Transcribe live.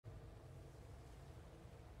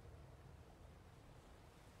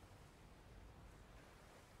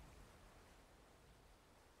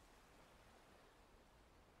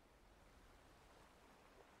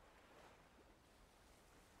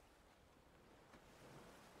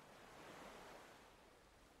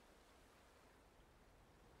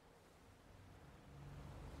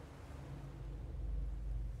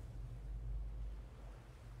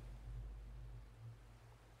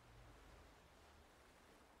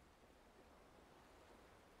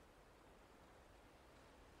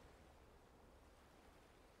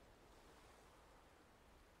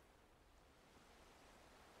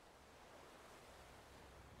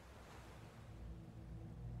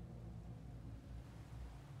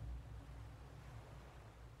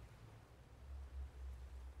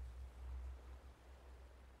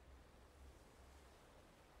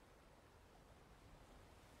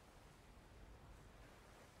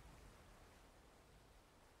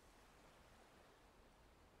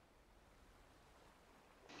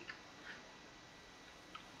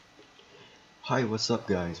Hi, what's up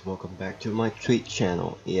guys? Welcome back to my Twitch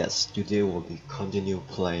channel. Yes, today we'll be continue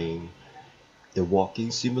playing the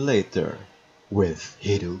walking simulator with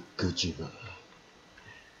Hideo Kojima.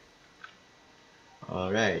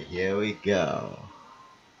 Alright, here we go.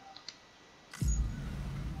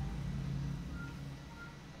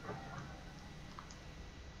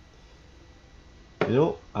 You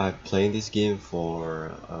know, I've played this game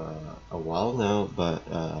for a while now, but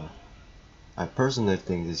I personally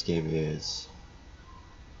think this game is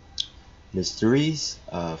mysteries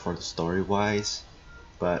for the story wise,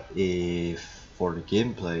 but if for the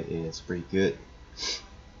gameplay it's pretty good.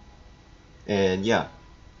 And yeah,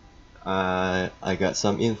 I got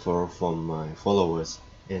some info from my followers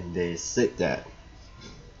and they said that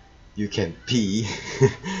you can pee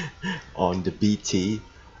on the BT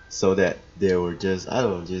so that they will just, I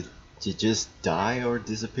don't know, just die or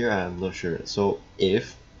disappear. I'm not sure. So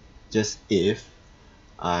just if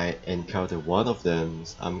I encounter one of them,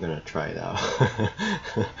 I'm gonna try it out.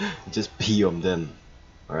 Just pee on them.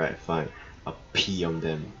 Alright, fine. I'll pee on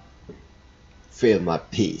them. Feel my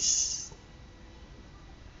peace.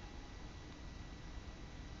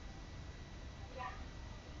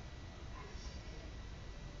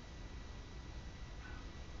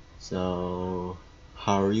 So,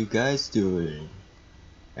 how are you guys doing?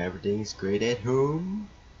 Everything's great at home,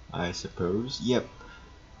 I suppose. Yep.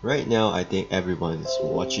 Right now, I think everyone is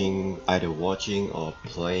either watching or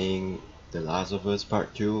playing The Last of Us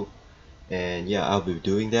Part 2. And yeah, I'll be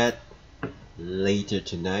doing that later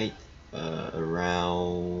tonight,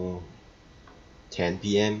 around 10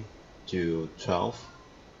 p.m. to 12.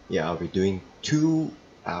 Yeah, I'll be doing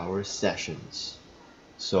 2-hour sessions.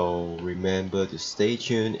 So remember to stay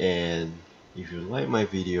tuned, and if you like my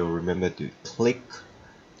video, remember to click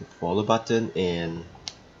the follow button and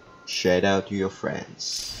share it out to your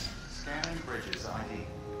friends. Scanning bridges ID.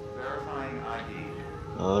 Verifying ID.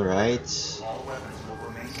 Alright. All weapons will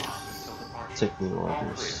remain locked until departure. Taking All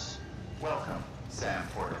orders. clear. Welcome, Sam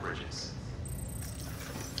Porter Bridges.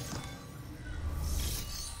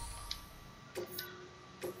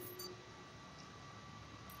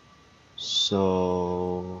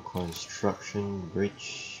 So construction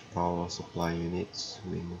bridge power supply units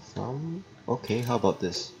wing farm. Okay, how about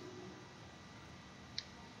this?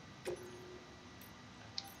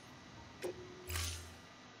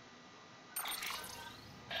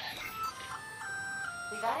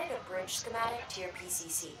 We've added a bridge schematic to your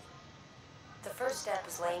PCC. The first step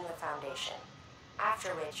is laying the foundation, after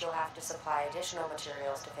which you'll have to supply additional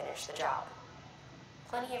materials to finish the job.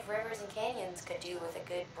 Plenty of rivers and canyons could do with a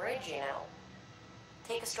good bridge, you know.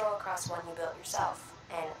 Take a stroll across one you built yourself,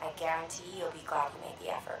 and I guarantee you'll be glad you made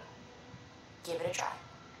the effort. Give it a try.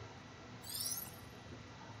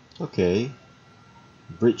 Okay.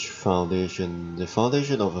 Bridge foundation. The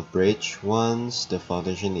foundation of a bridge. Once the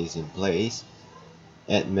foundation is in place,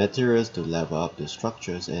 add materials to level up the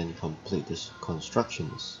structures and complete the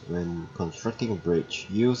constructions. When constructing a bridge,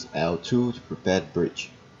 use L2 to prepare the bridge.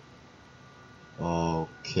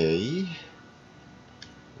 Okay.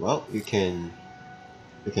 Well, you can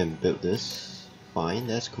build this. Fine,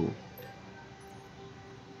 that's cool.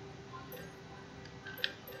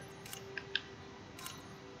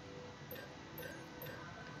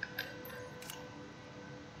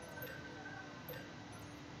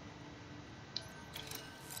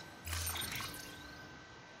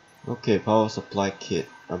 Okay, power supply kit.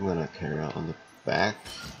 I'm gonna carry out on the back.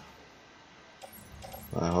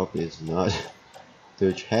 I hope it's not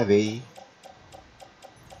too heavy.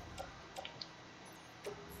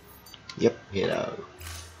 Yep, hit out.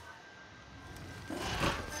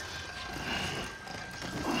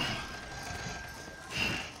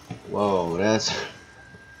 Whoa, that's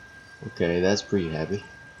okay. That's pretty heavy.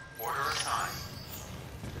 Order assigned.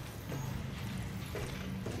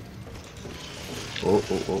 Oh,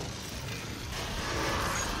 oh, oh.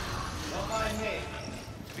 Don't mind me.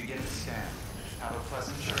 Begin the scan. Have a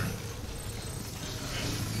pleasant journey.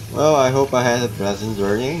 Well, I hope I had a pleasant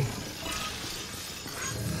journey.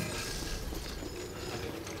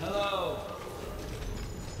 Hello.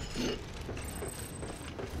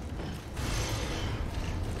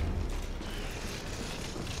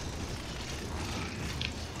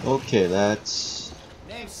 Okay, that's.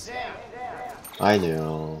 Name's Sam. I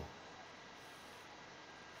know.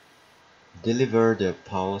 Deliver the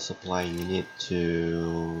power supply unit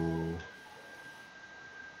to.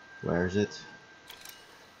 Where is it?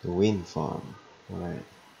 The wind farm. Alright.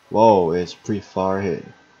 Whoa, it's pretty far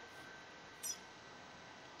ahead.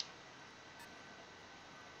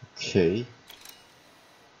 Okay.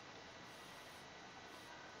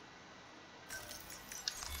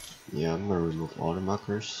 Yeah, I'm gonna remove all the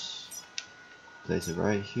markers. place it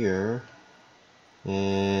right here.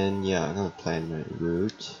 And yeah, I'm gonna plant my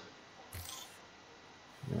root.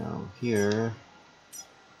 Now here.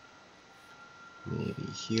 Maybe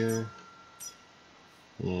here.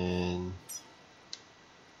 And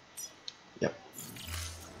yep.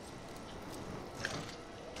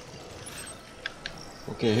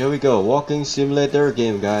 Okay, here we go. Walking simulator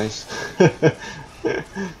game, guys. Weapons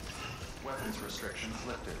restrictions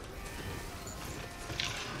lifted.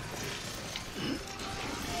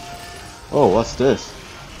 Oh, what's this?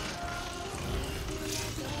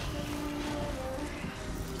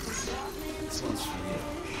 This one's for you.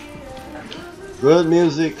 Good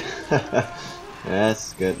music.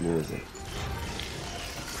 That's good music.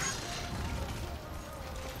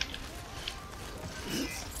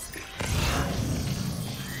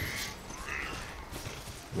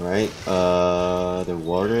 Right, the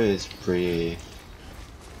water is pretty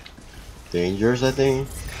dangerous, I think.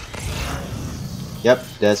 Yep,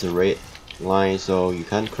 that's a red line, so you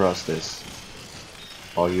can't cross this,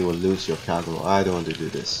 or you will lose your cargo. I don't want to do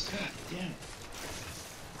this. God damn it.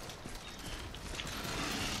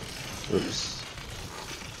 Oops.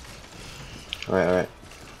 Alright, alright.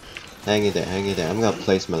 Hang in there, hang in there. I'm gonna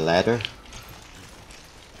place my ladder.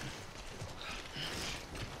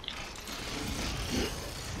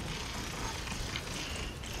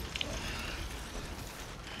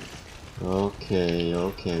 Okay,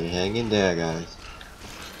 okay, hang in there, guys.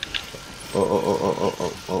 Oh, oh, oh, oh, oh,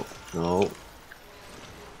 oh, oh, no.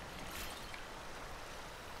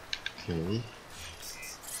 Okay.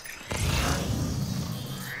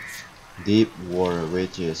 Deep water,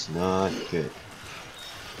 which is not good.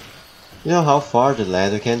 You know how far the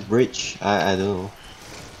ladder can reach? I don't know.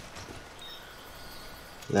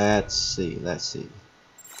 Let's see, let's see.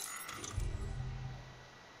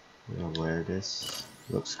 I'll wear this.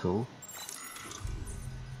 Looks cool.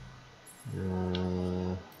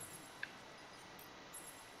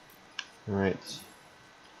 Alright.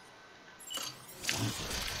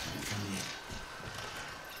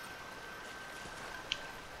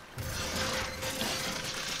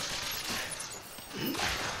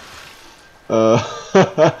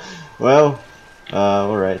 Well,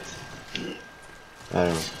 alright. I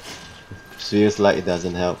don't know. Feels like it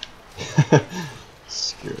doesn't help.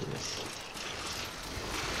 Screw this.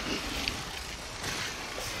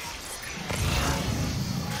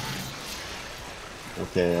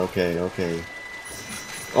 Okay, okay, okay.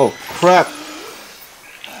 Oh crap!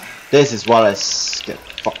 This is what I get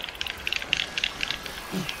fucked.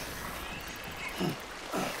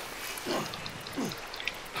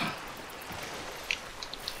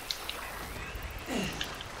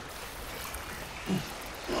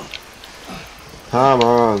 Come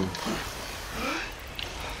on.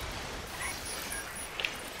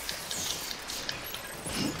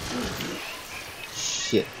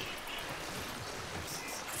 Shit.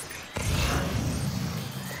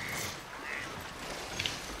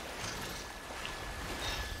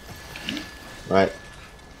 Right.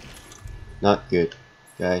 Not good.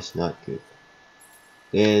 Guys, not good.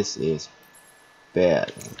 This is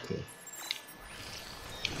bad. Okay.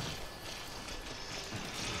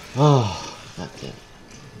 Oh, god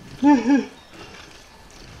damn.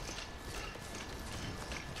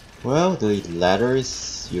 Well, the ladder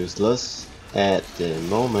is useless at the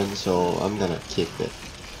moment, so I'm gonna keep it.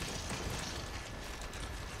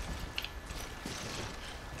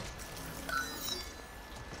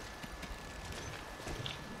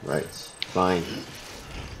 Right, fine.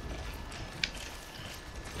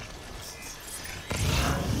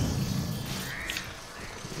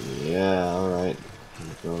 Yeah, alright.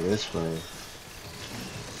 Go this way.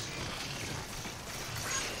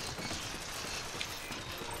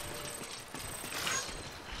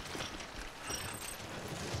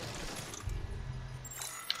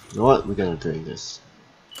 You know what? We're gonna drink this.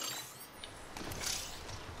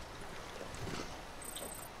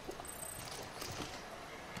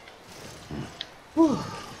 Whew.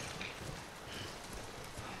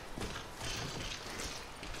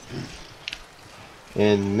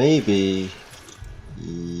 And maybe...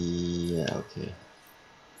 yeah, okay.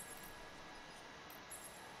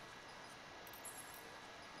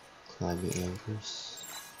 Climbing anchors.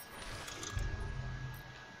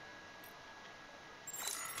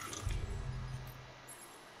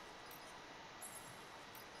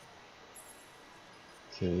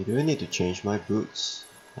 Okay, do I need to change my boots?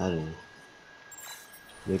 I don't know.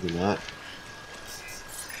 Maybe not.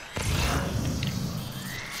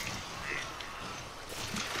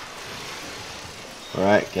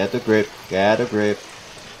 Alright, get the grip, get a grip.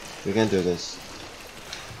 We can do this.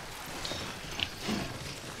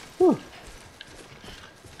 Whew.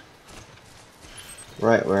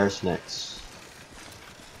 Right, where's next?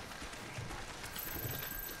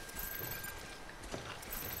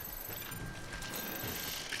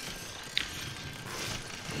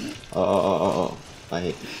 Oh, I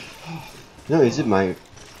hate it. No, is it my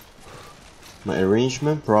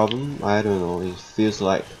arrangement problem? I don't know, it feels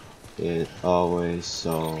like it always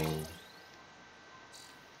so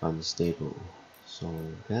unstable. So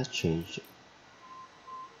let's change it.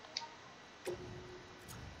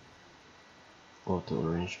 Auto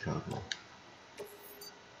arrange cargo.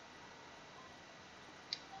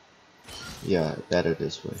 Yeah, better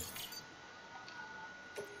this way.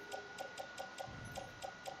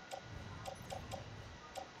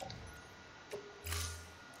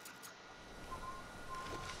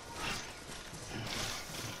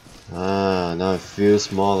 Ah, now it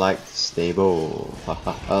feels more like stable.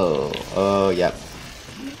 Oh, yep.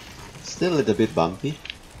 Still a little bit bumpy.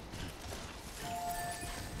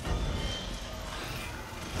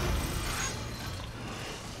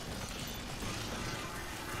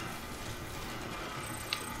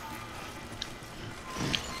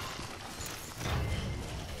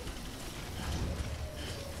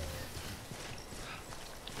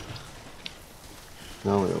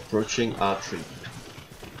 Now we're approaching R3.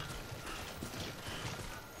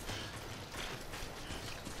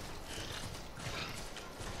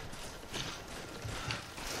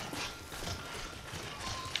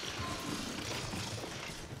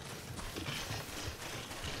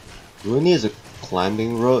 We need a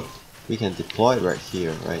climbing road. We can deploy right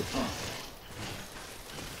here, right?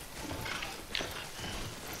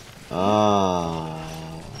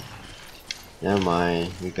 Ah, never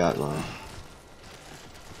mind. We got one.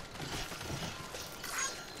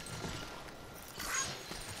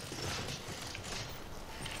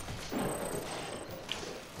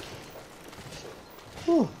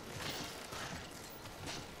 Whew.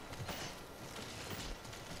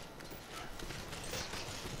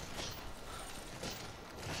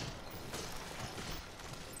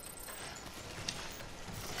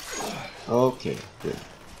 Okay, good.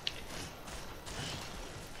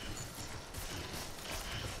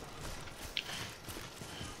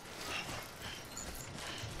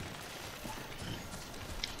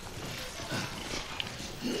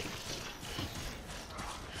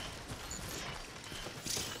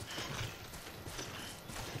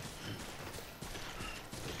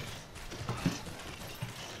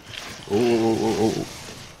 Oh.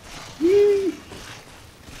 Yee.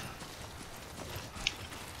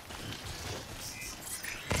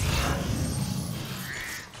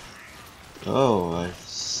 Oh, I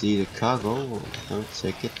see the cargo. I'll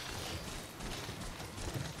take it.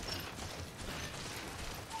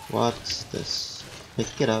 What's this?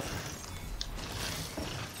 Pick it up.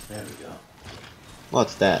 There we go.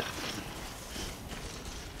 What's that?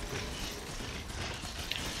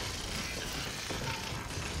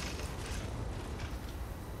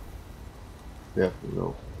 Yep,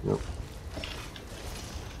 nope.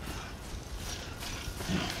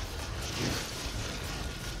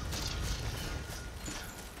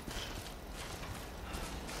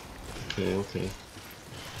 Okay.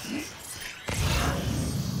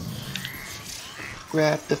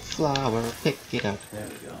 Grab the flower, pick it up. There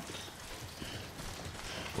we go.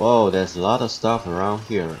 Whoa, there's a lot of stuff around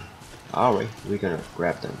here. Alright, we're gonna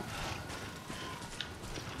grab them.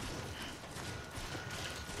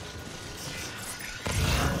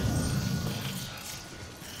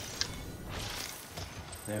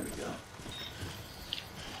 There we go.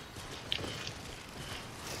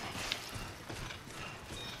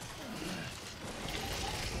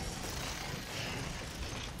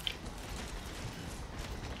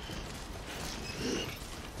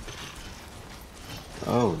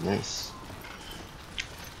 Oh, nice.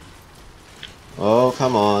 Oh,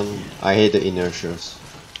 come on. I hate the inertias.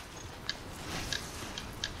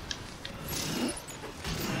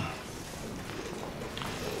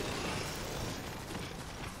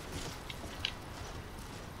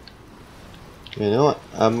 You know what?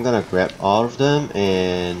 I'm gonna grab all of them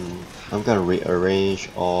and I'm gonna rearrange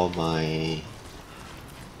all my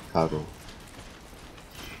cargo.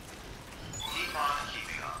 Keep on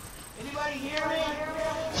keeping up. Anybody hear me?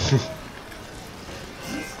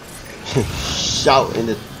 Shout in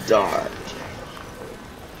the dark.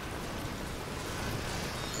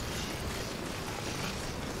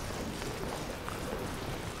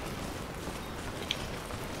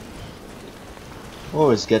 Oh,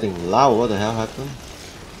 it's getting loud. What the hell happened?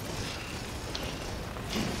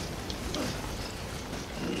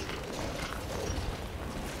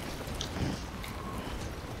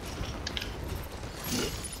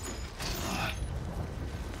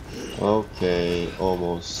 Okay,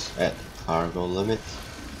 almost at cargo limit.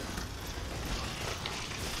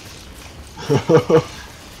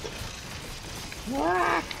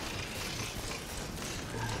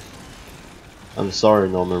 I'm sorry,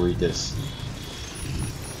 Norman Reedus.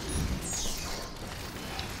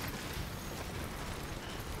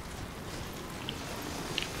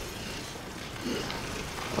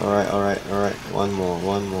 Alright, one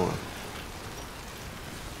more.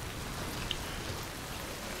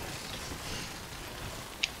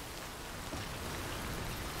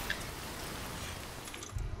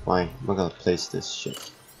 Fine, I'm gonna place this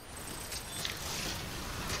shit.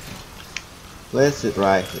 Place it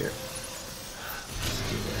right here.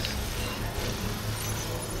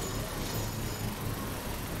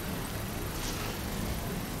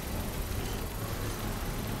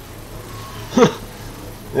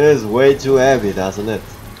 It is way too heavy, doesn't it?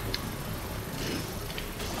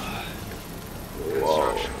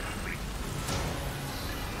 Whoa.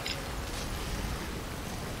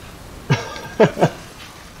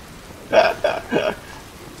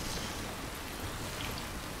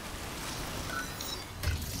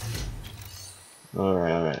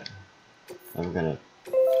 Alright. I'm gonna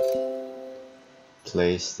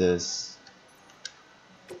place this.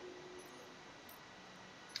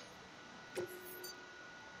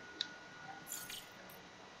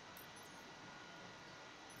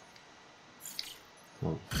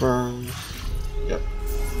 Confirm. Yep.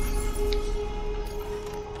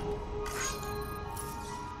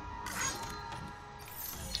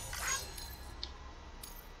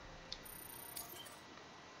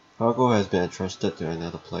 Cargo has been entrusted to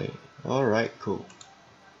another plane. Alright, cool.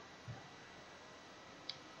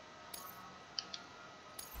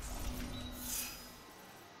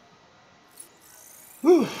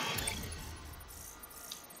 Whew.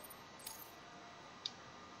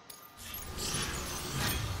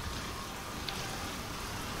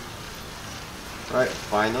 Right,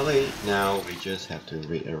 finally, now we just have to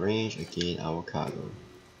rearrange again our cargo.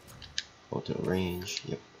 Auto arrange,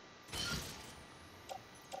 yep.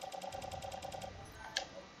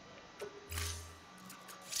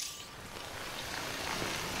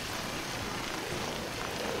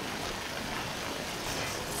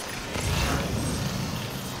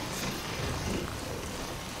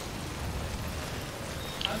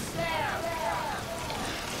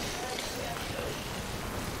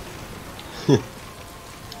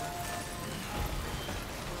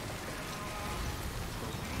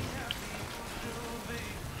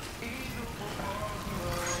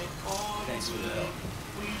 Thanks for the help.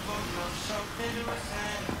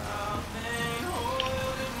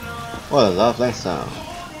 What a lovely sound.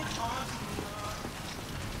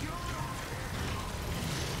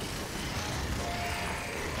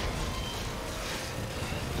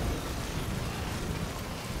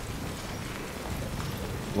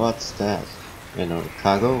 What's that? You know,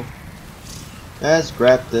 cargo? Let's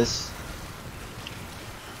grab this.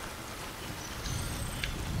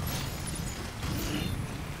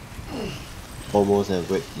 Almost at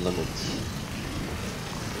weight limits.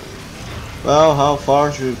 Well, how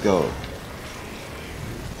far should we go?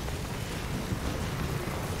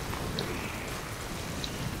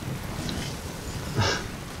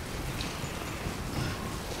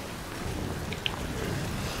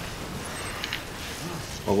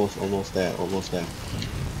 almost there.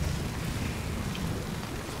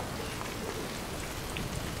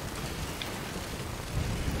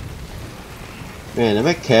 Man, am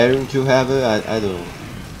I carrying too heavy? I don't know.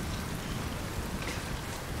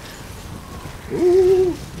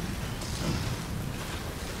 Ooh.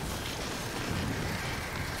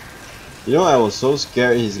 You know, I was so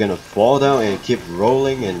scared he's gonna fall down and keep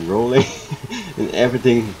rolling and rolling and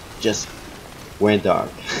everything just went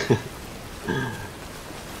dark.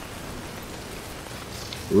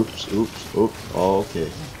 Oops. Oh, okay.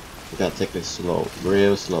 We gotta take this slow,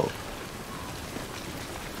 real slow.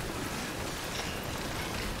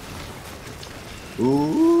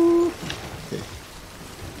 Ooh. Okay.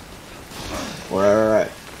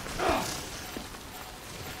 Alright.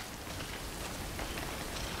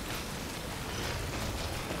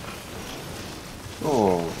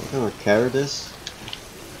 Oh, I'm gonna carry this.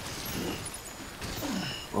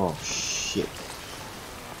 Oh shit.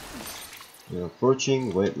 You're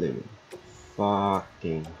approaching weight limit.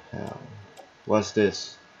 Fucking hell. What's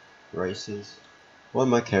this? Races? What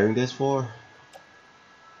am I carrying this for?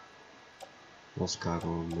 Most cargo,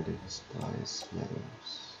 medical supplies,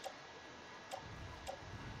 metals.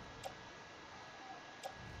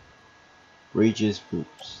 Regis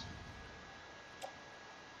boots.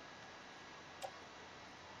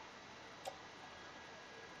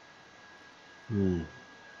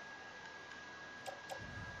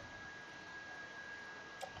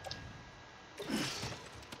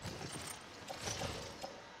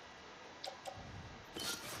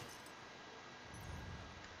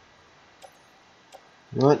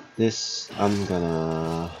 You know what? This I'm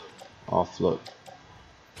gonna offload.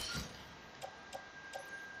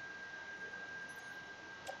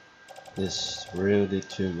 This really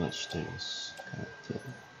too much things. God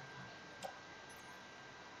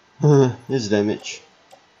damn. This damage.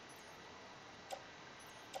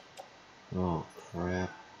 Oh crap.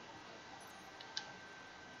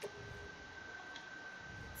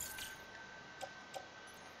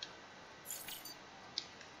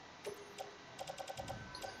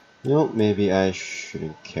 You know, maybe I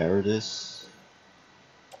shouldn't carry this.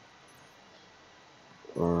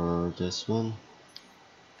 Or this one.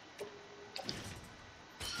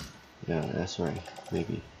 Yeah, that's right.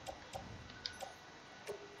 Maybe.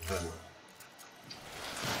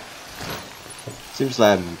 Seems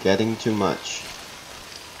like I'm getting too much.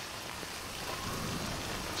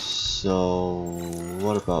 So,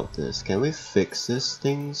 what about this? Can we fix these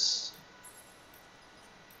things?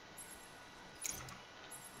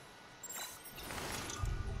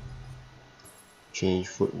 Change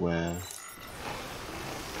footwear.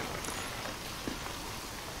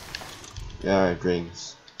 Yeah,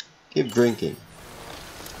 drinks. Keep drinking.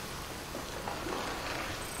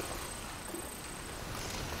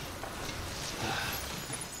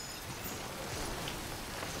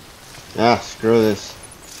 Ah, screw this.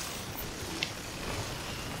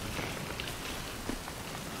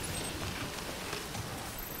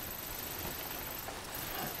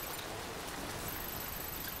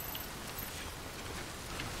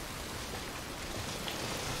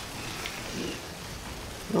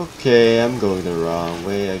 Okay, I'm going the wrong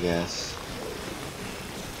way, I guess.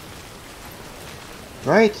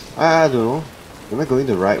 Right? I don't know. Am I going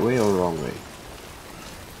the right way or wrong way?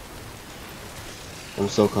 I'm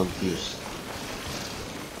so confused.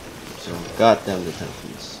 So goddamn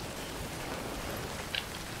confused.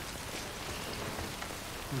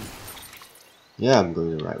 Yeah, I'm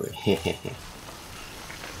going the right way.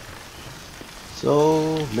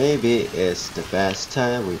 So maybe it's the best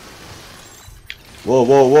time we. Whoa,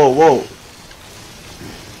 whoa, whoa, whoa!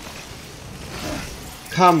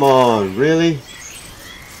 Come on, really?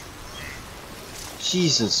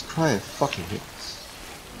 Jesus Christ, fucking hits.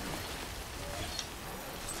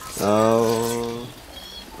 Oh,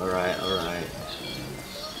 alright, alright.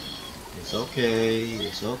 It's okay,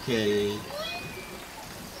 it's okay.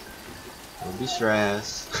 Don't be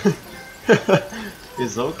stressed.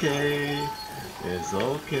 It's okay. It's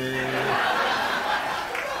okay.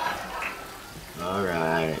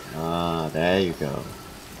 Alright. Ah, there you go.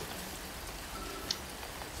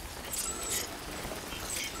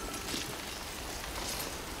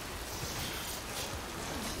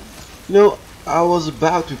 You know, I was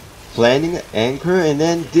about to planning an anchor and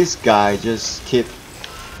then this guy just kept.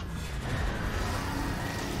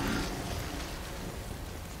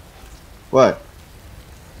 What?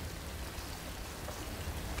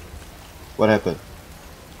 What happened?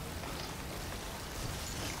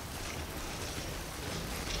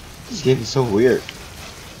 This game is so weird.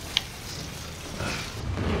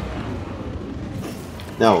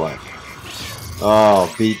 Now what?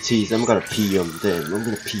 Oh, BTs. I'm gonna pee on them. I'm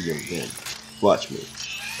gonna pee on them. Watch me.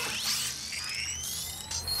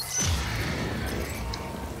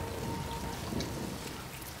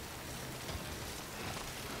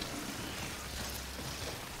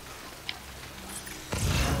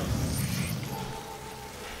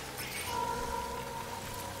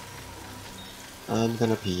 I'm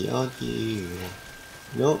gonna pee on you.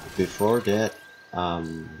 Nope, before that,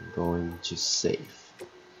 I'm going to save.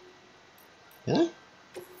 Yeah?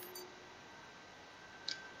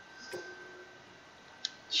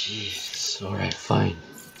 Jesus, alright, fine.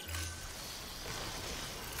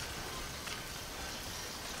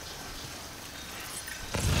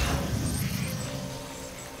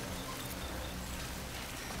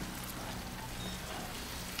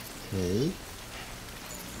 Okay.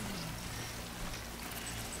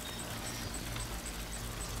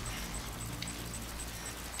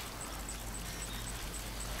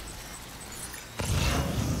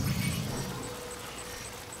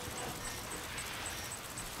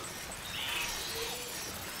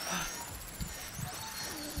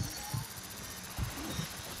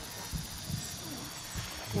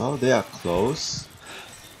 Well, they are close.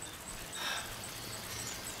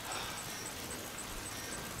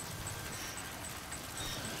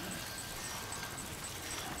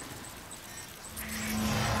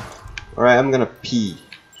 Alright, I'm gonna pee.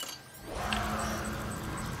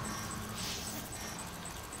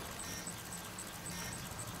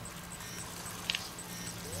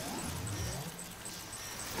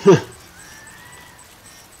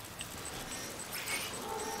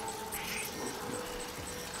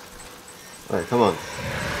 Alright, come on.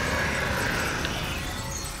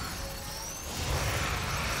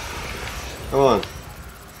 Come on.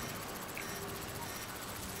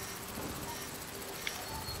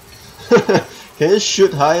 Can you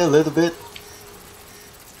shoot high a little bit?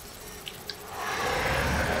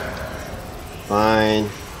 Fine.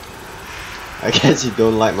 I guess you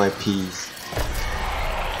don't like my peas.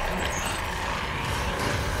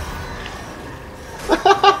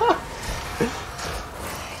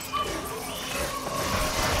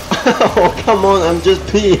 Oh, come on, I'm just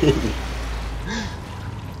peeing.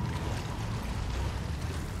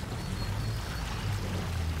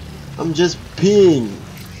 I'm just peeing.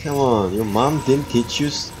 Come on, your mom didn't teach you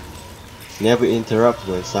never interrupt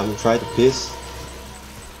when someone tried to piss?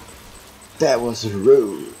 That was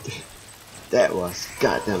rude. That was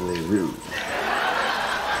goddamnly rude.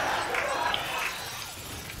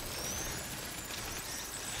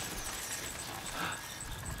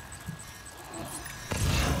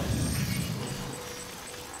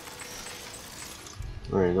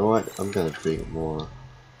 Alright, you know what? I'm gonna drink more.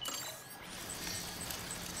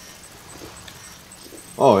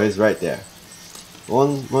 Oh, it's right there.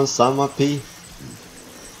 One some of pee.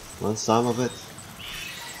 One some of it.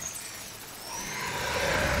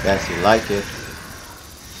 Guess you like it.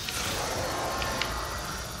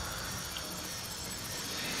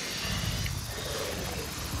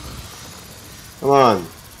 Come on.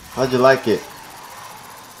 How'd you like it?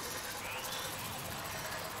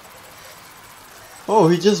 Oh,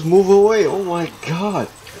 he just moved away. Oh my god.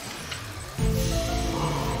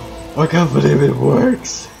 I can't believe it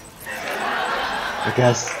works. I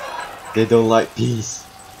guess they don't like peace.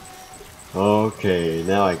 Okay,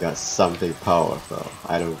 now I got something powerful.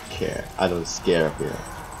 I don't care. I don't scare of you.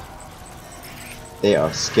 They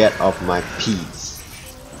are scared of my peace.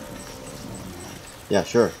 Yeah,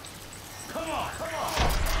 sure.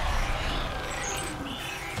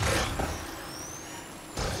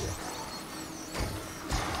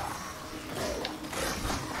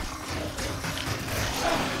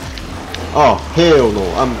 Oh, hell no,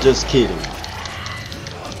 I'm just kidding.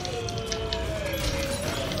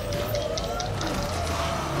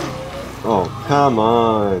 Oh, come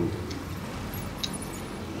on.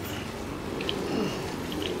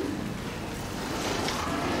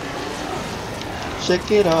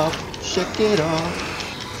 Shake it off, shake it off.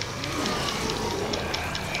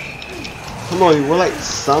 Come on, you want like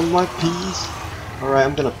some of my peas? Alright,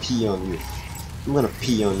 I'm gonna pee on you. I'm gonna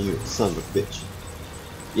pee on you, son of a bitch.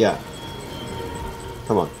 Yeah.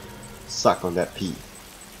 Come on, suck on that pea.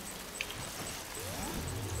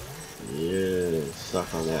 Yeah,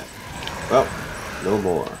 suck on that. Well, no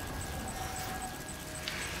more.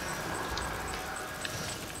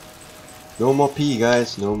 No more pee,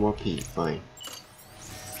 guys. No more pee. Fine.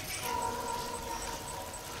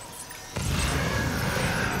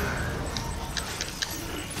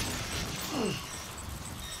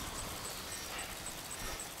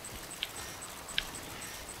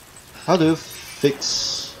 How do you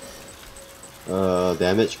fix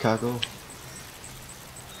damage cargo?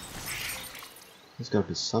 There's gotta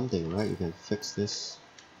be something, right? You can fix this.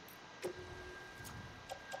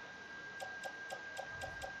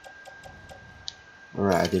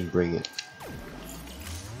 Alright, I didn't bring it.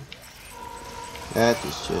 That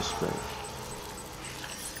is just right.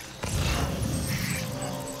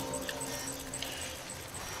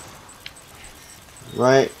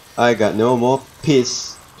 Right, I got no more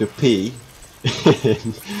piss to pee.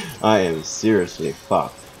 I am seriously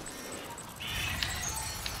fucked.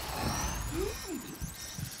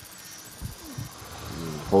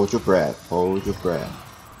 Hold your breath, hold your breath,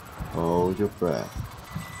 hold your breath.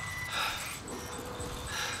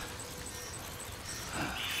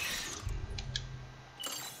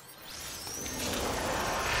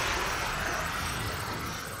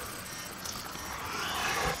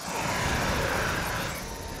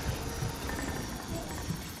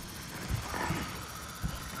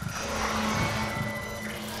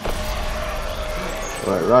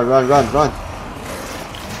 Alright, run!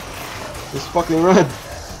 Just fucking run!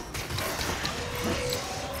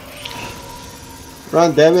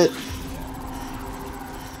 Run, damn it!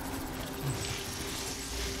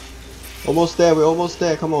 Almost there, we're almost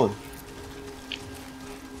there, come on.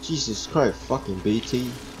 Jesus Christ, fucking BT.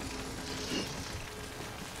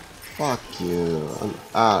 Fuck you, I'm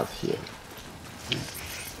out of here.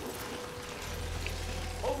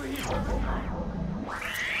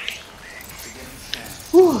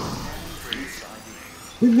 Whew.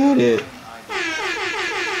 We made it!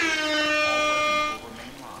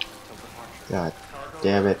 God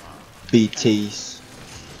damn it, BTs.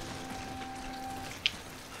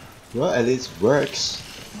 Well, at least works.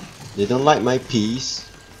 They don't like my piece.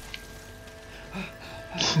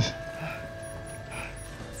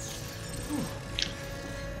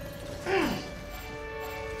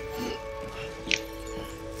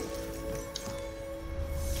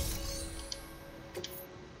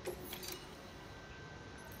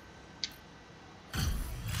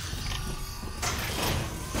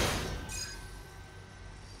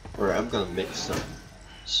 Alright, I'm gonna make some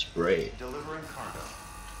spray. Delivering cargo.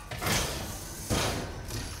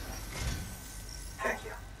 Thank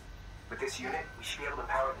you. With this unit, we should be able to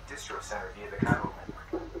power the distro center via the Chiral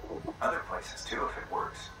network. Other places too, if it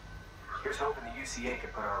works. Here's hoping the UCA can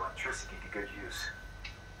put our electricity to good use.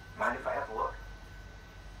 Mind if I have a look?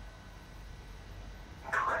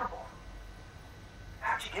 Incredible.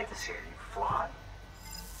 How'd you get this here? You fly?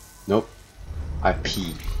 Nope. I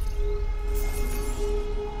pee.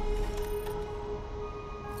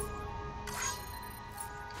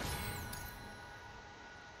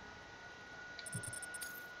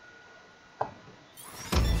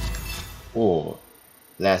 Or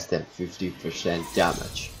less than 50%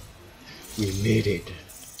 damage. We made it.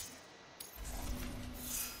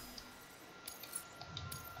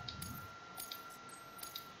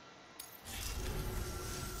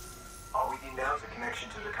 All we need now is a connection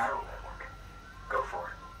to the Chiral network. Go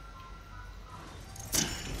for it.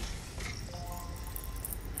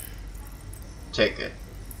 Take it.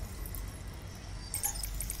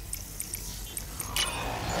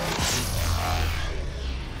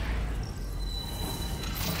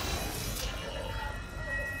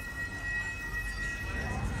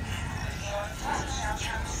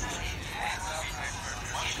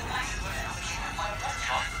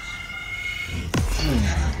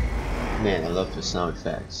 Man, I love the sound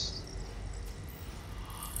effects.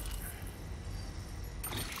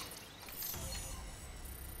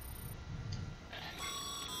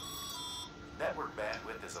 Network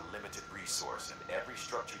bandwidth is a limited resource, and every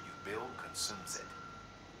structure you build consumes it.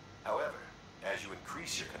 However, as you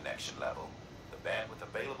increase your connection level, the bandwidth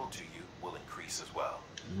available to you will increase as well.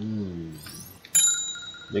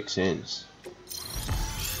 Makes sense.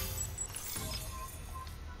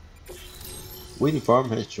 Wind Farm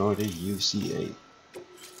has joined the UCA.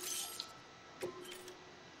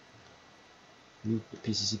 Need the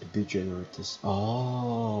PCC to build generators.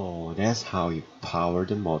 Oh, that's how you power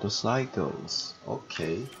the motorcycles.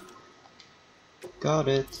 Okay. Got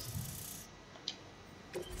it.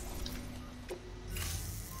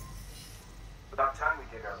 About time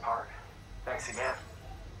we did our part. Thanks again.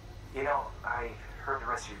 You know, I heard the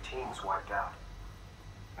rest of your team was wiped out.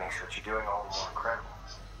 Makes what you're doing all the more incredible.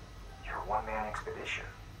 You're a one-man expedition.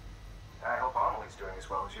 I hope Amelie's doing as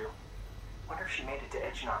well as you. Wonder if she made it to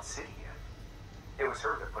Edgenot City yet. It was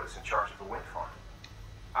her that put us in charge of the wind farm.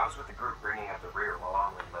 I was with the group bringing up the rear while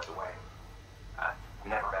Amelie led the way. I've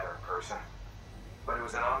never met her in person, but it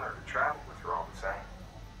was an honor to travel with her all the same.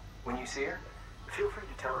 When you see her, feel free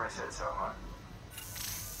to tell her I said so, huh?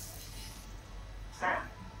 Sam,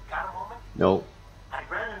 got a moment? No. I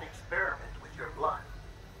ran an experiment with your blood.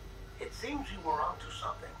 It seems you were onto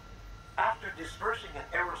something. After dispersing an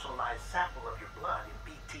aerosolized sample of your blood in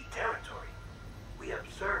BT territory, we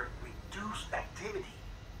observed reduced activity.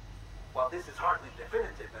 While this is hardly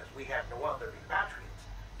definitive, as we have no other repatriates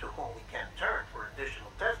to whom we can turn for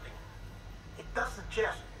additional testing, it does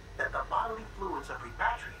suggest that the bodily fluids of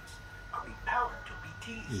repatriates are repellent to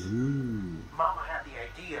BTs. Mama had the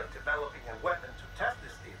idea of developing a weapon to test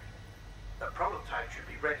this theory. The prototype should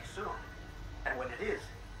be ready soon, and when it is,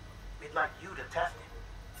 we'd like you to test it.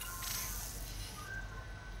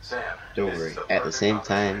 Sam, Don't worry. At the same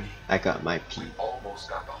time, I got my pee. almost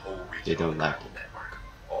got the whole region They don't on the like Chiral it. network.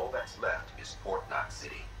 All that's left is Port Knot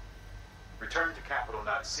City. Return to Capital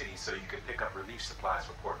Knot City so you can pick up relief supplies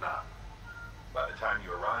for Port Knot. By the time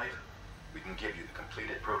you arrive, we can give you the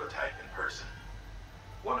completed prototype in person.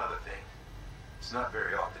 One other thing. It's not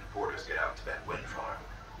very often porters get out to that wind farm.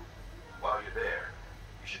 While you're there,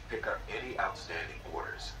 you should pick up any outstanding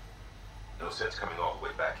orders. No sense coming all the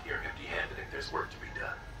way back here empty-handed if there's work to be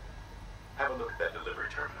done. Have a look at that delivery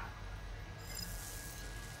terminal.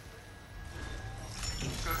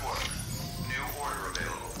 Good work. New order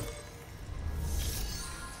available.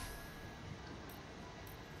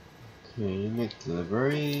 Okay, make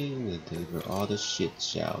delivery. Make deliver all the shit,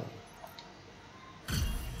 shall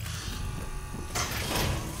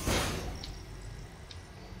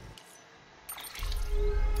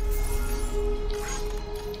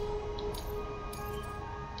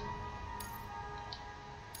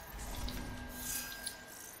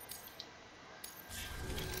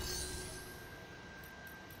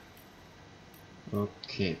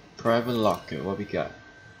Okay, private locker, what we got?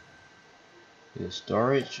 In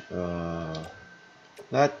storage,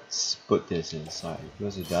 let's put this inside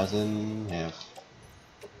because it doesn't have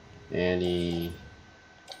any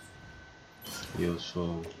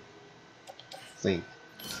useful thing.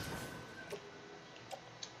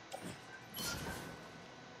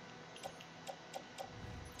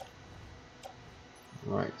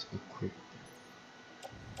 Right, equip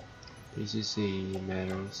PCC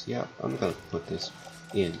metals. Yeah, I'm gonna put this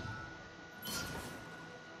in.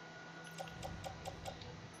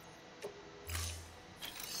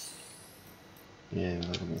 And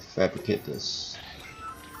I'm gonna fabricate this.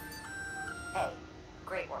 Hey,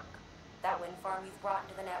 great work. That wind farm you've brought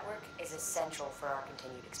into the network is essential for our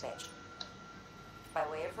continued expansion. By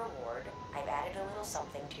way of reward, I've added a little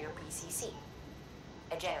something to your PCC.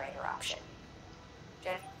 A generator option.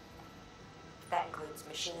 That includes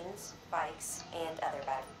machines, bikes, and other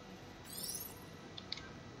batteries.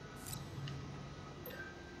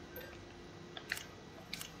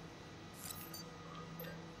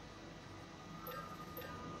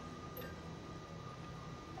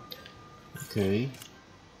 Okay,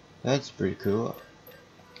 that's pretty cool.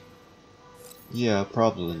 Yeah,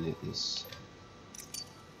 probably need this.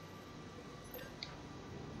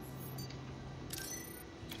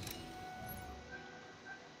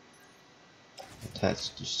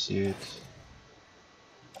 Attach the suit.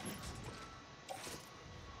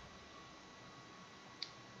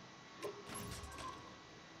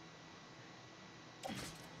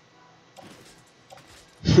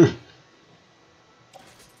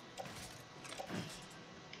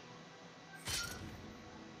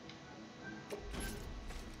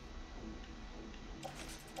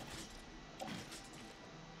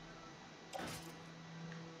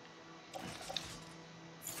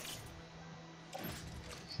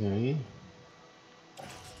 Okay.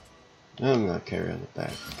 I'm gonna carry on the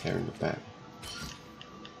back. Carry on the back.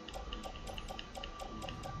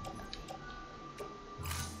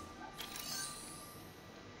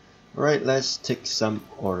 Alright, let's take some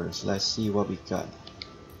orders. Let's see what we got.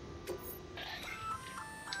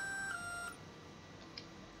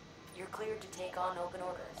 You're cleared to take on open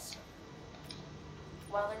orders.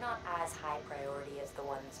 While they're not as high priority as the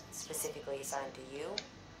ones specifically assigned to you,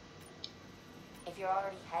 if you're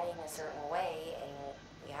already heading a certain way and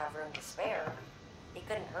you have room to spare, it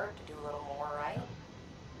couldn't hurt to do a little more, right?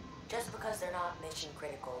 Just because they're not mission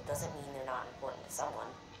critical doesn't mean they're not important to someone.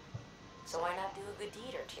 So why not do a good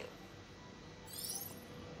deed or two?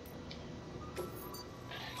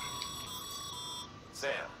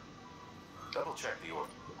 Sam, double check the order.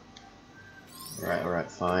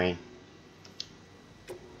 Alright, fine.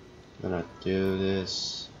 I'm gonna do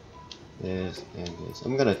this, this, and this.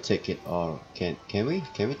 I'm gonna take it all. Can we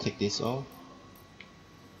take this all?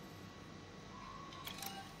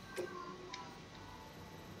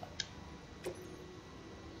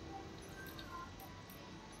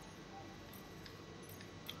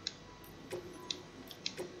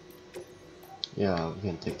 Yeah, we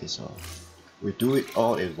can take this off. We do it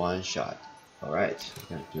all in one shot. Alright,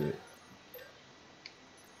 we're gonna do it.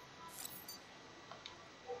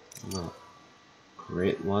 I'm gonna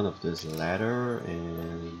create one of this ladder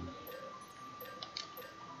and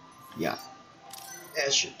yeah,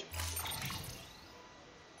 that should do.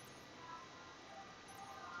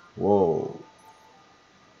 Whoa,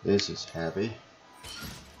 this is heavy.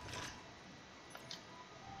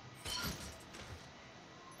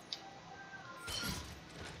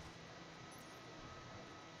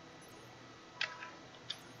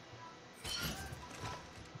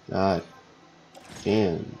 God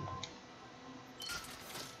damn.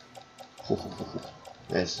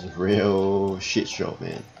 That's a real shit show,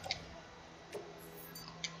 man.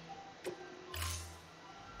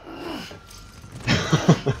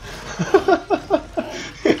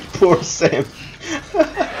 Poor Sam.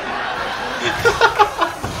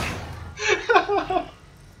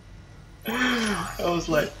 I was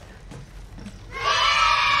like,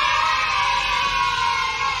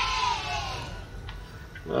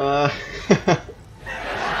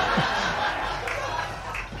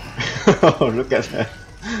 oh, look at that.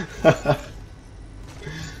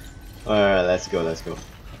 Alright, let's go. Keep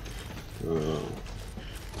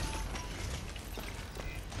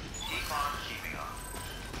on keeping on.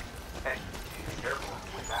 Hey, be careful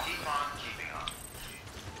with that. Keep on keeping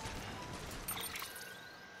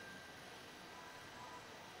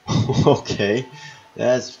on. Okay,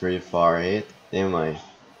 that's pretty far ahead. Never mind.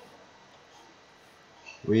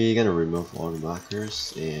 We're gonna remove all the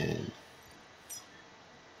markers and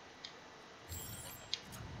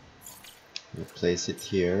place it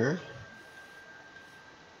here.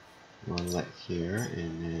 One light here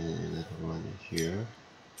and then another one here.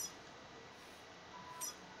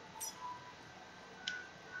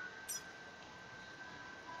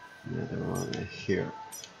 Another one here.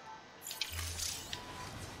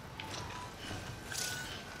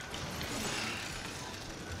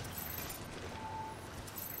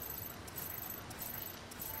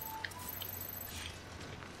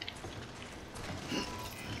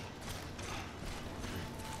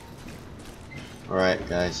 Alright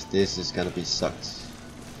guys, this is gonna be sucks.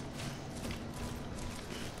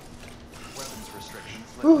 Weapons restrictions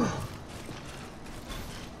Whew.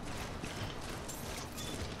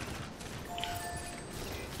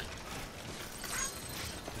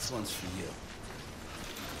 This one's for you.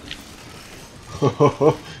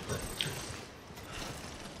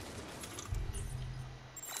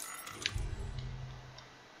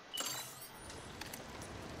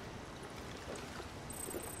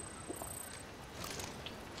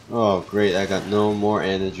 Oh great, I got no more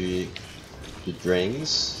energy to drinks,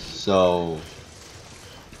 so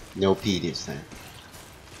no pee this time.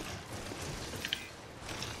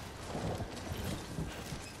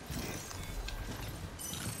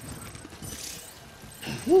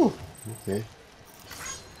 Whew, okay.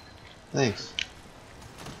 Thanks.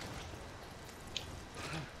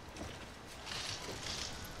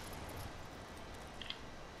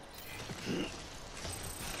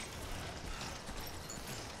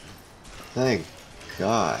 Thank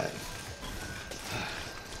God.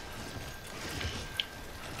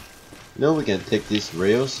 You know we can take this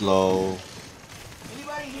real slow.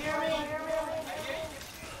 Anybody hear me?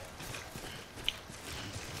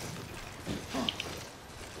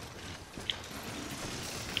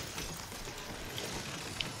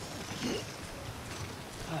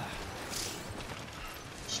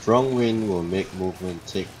 Strong wind will make movement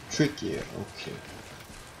take trickier. Okay.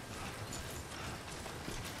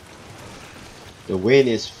 The wind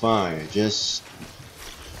is fine, just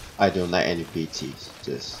I don't like any PTs.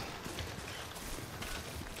 Just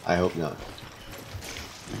I hope not.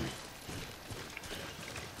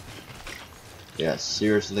 Yeah,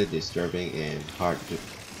 seriously disturbing and hard to.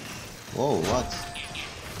 Whoa, what?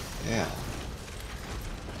 Yeah.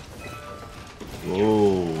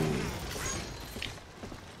 Whoa.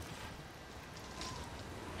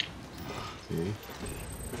 Okay.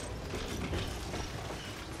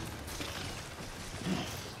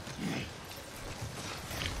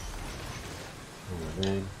 Oh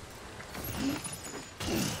man.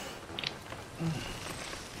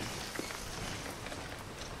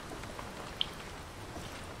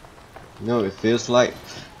 No, it feels like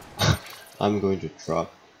I'm going to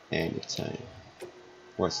drop anytime.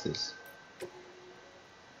 What's this?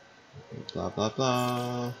 Okay, blah blah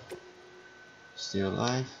blah. Still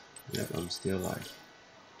alive? Yep, I'm still alive.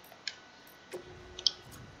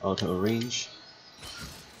 Auto arrange.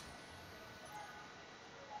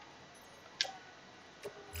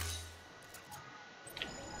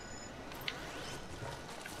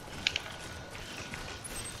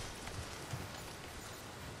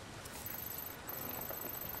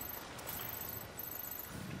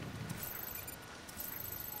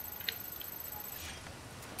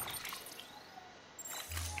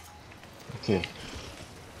 Okay.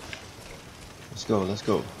 Let's go, let's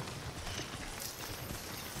go.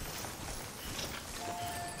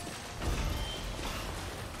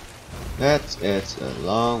 It's a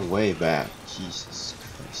long way back. Jesus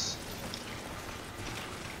Christ.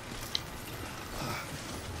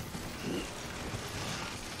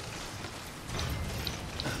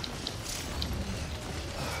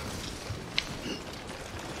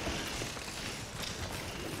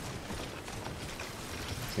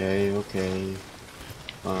 Okay, okay.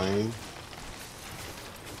 Fine.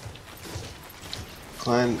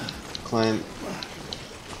 Climb, climb.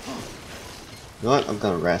 You know what? I'm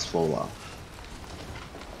gonna rest for a while.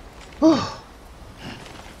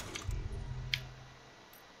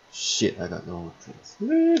 Shit, I got no more things.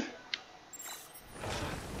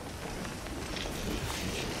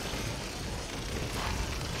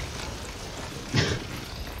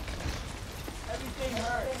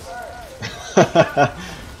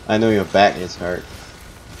 I know your back is hurt.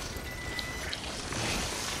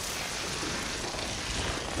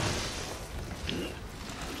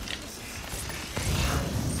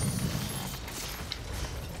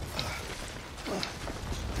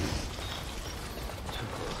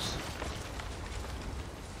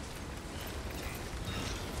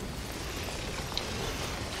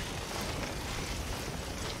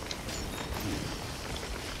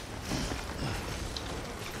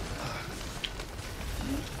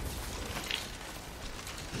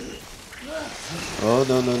 Oh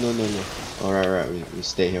no no no no no. Alright right, we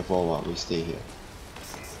stay here for a while, we stay here.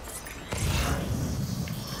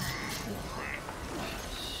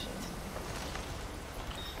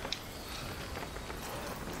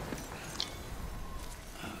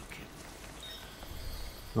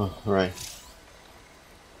 Oh, right.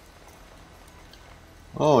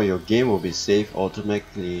 Oh, your game will be saved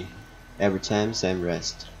automatically every time Sam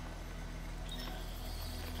rests.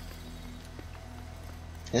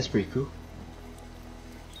 That's pretty cool.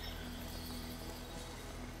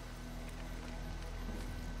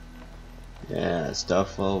 Yeah, stop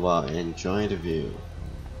for a while and enjoy the view.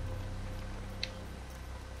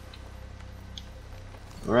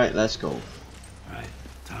 Alright, let's go. Alright,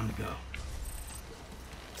 time to go.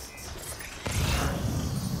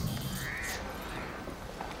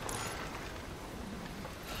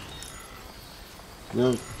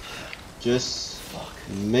 No, just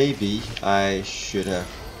maybe I should have.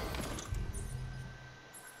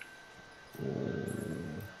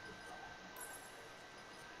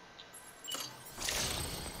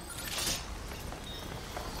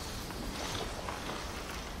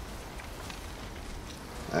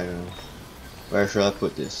 I don't know. Where should I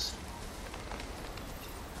put this?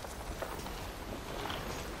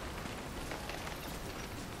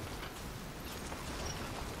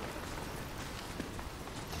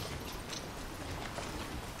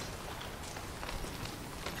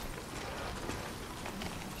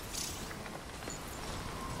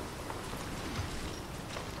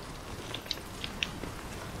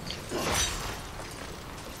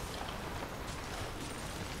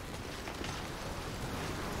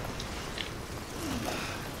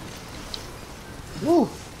 Woo!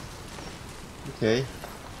 Okay,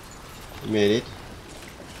 we made it.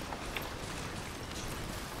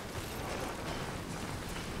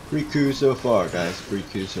 Pretty cool so far, guys. Pretty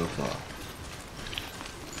cool so far.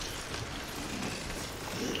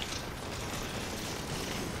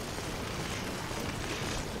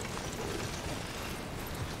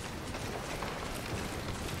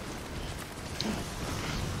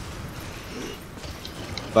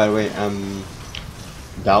 By the way, I'm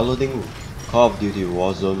downloading Call of Duty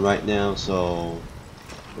Warzone right now, so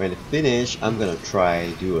when I finish, I'm gonna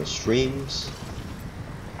try do a streams.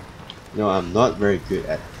 No, I'm not very good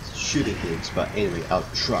at shooting games, but anyway, I'll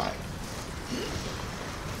try.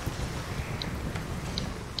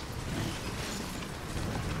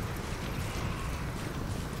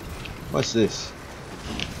 What's this?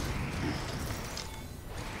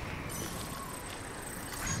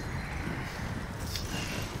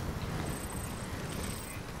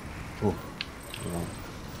 Oh, wow.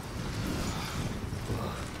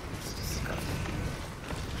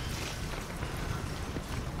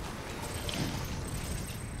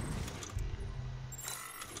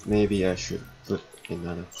 Maybe I should put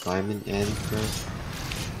another diamond anchor.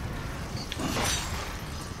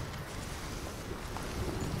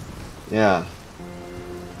 Yeah.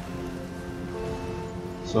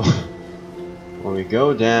 So when we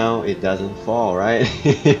go down, it doesn't fall, right?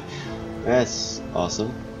 That's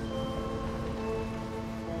awesome.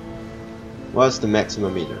 What's the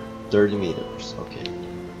maximum meter? 30 meters. Okay.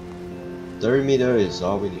 30 meters is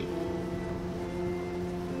all we need.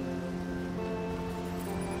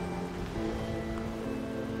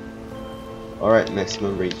 Alright,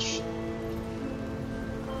 maximum reach.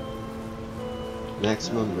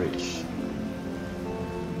 Maximum reach.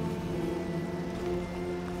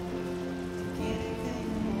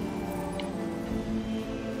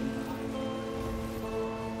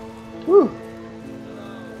 Woo!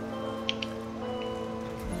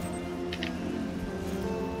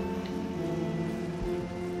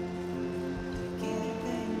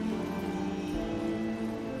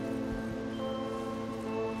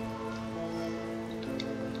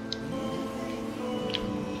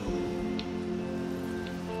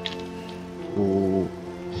 Ooh.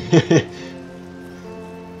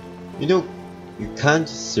 You know, you can't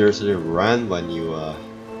seriously run when you are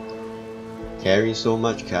carrying so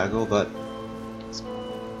much cargo, but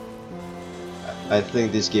I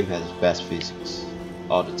think this game has best physics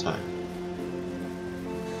all the time.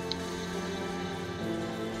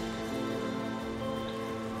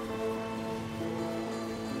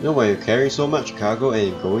 You know, when you carry so much cargo and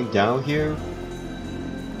you're going down here,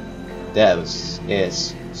 that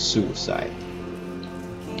is suicide.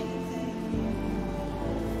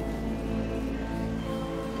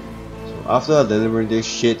 So after delivering this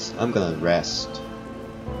shit, I'm gonna rest.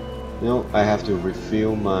 You know, I have to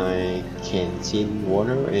refill my canteen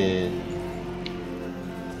water and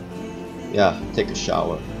yeah, take a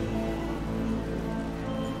shower.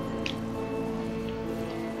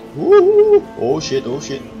 Woo! Oh shit, oh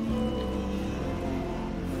shit.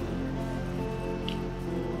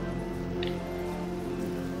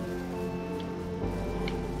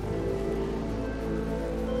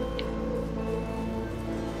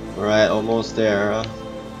 Alright, almost there.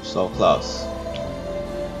 So close.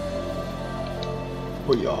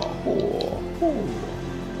 Hoya, ho, ho,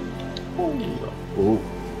 hoya. Oh.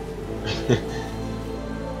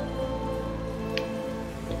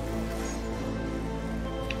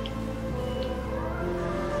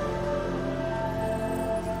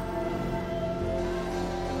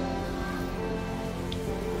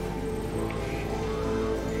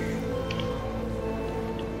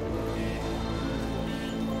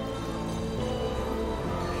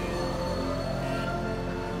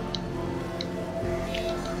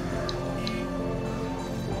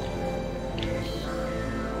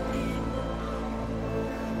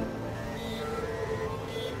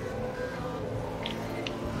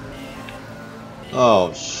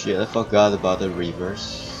 Oh shit, I forgot about the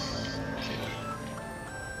reverse.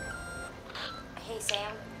 Hey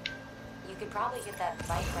Sam, you could probably get that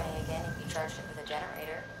bike running again if you charged it with a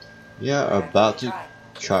generator. Yeah, Why not give about it a to try?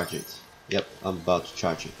 charge it. Yep, I'm about to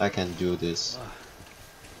charge it. I can do this. I'm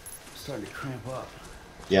starting to cramp up.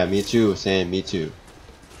 Yeah, me too, Sam, me too.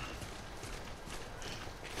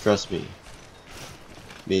 Trust me.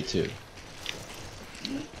 Me too.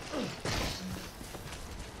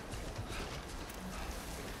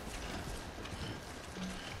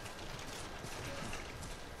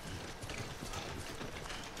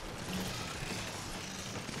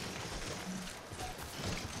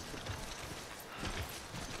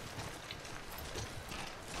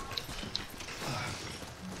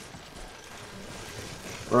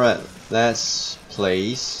 Alright, let's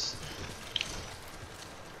place.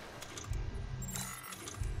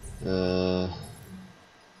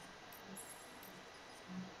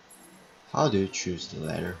 How do you choose the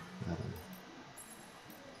letter? I don't know.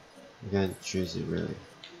 You can't choose it really.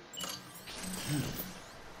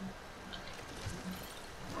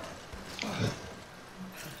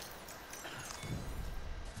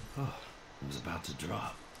 Oh, I was about to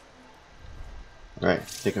drop. Alright,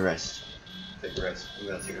 take a rest. Take a rest. I'm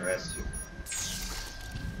gonna take a rest too.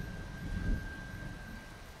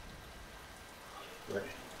 Right.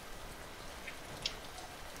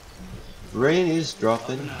 Rain is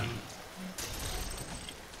dropping.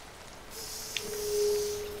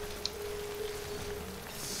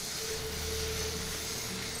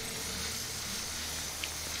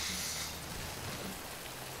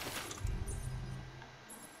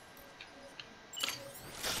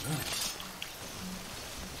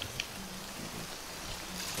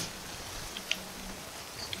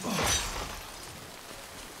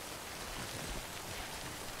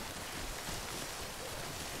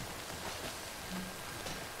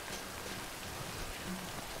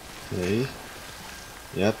 Okay.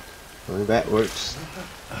 Yep. Going backwards.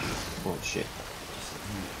 Oh shit.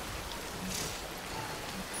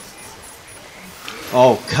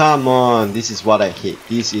 Oh come on! This is what I hate.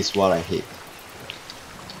 This is what I hate.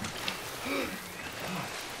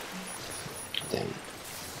 Damn.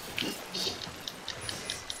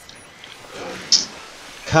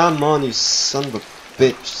 Come on, you son of a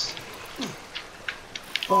bitch.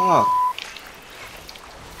 Fuck.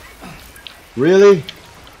 Really?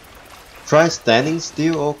 Try standing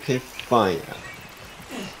still? Okay, fine.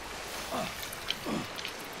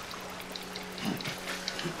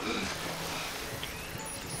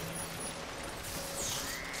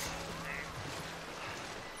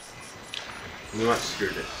 You know what? Screw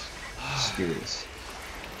this. Screw this.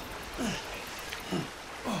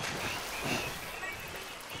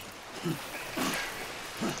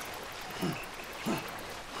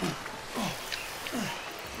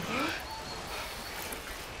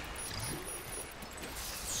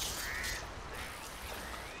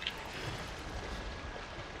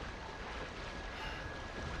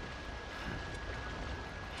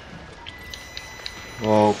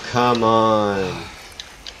 Oh, come on.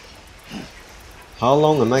 How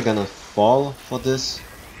long am I gonna fall for this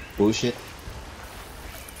bullshit?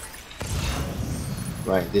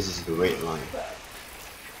 Right, this is the red line.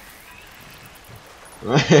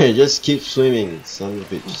 Right, just keep swimming, son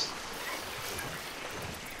of a bitch.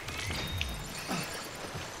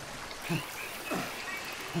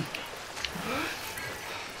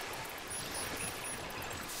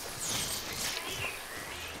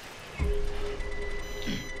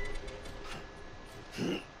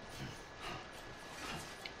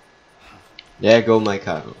 There go my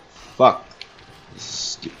cargo. Fuck.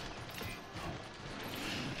 Stupid.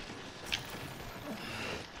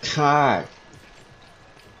 God.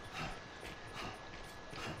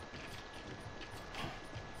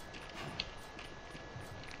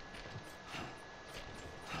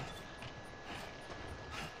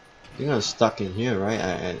 I think I'm stuck in here, right?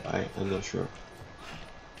 I'm not sure.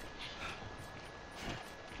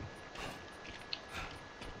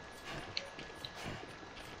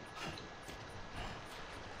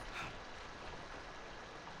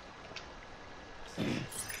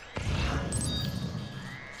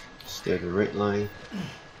 Stay the red line.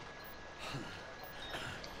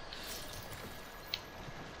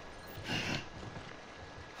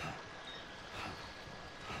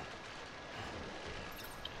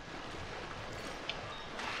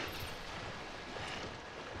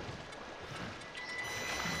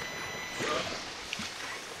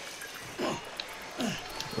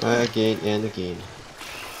 Again and again.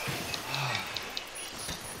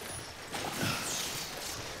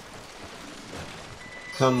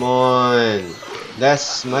 Come on!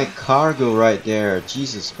 That's my cargo right there.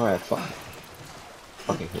 Jesus Christ!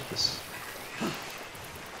 Fucking hate this.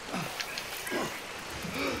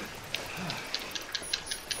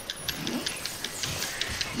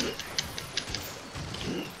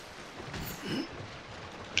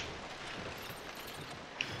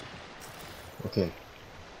 Okay.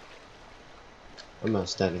 I'm not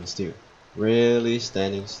standing still. Really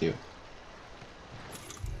standing still.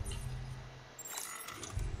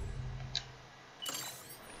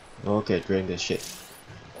 Okay, drink this shit.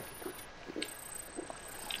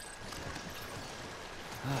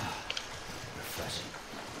 Refreshing.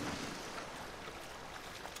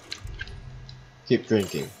 Keep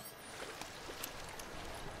drinking.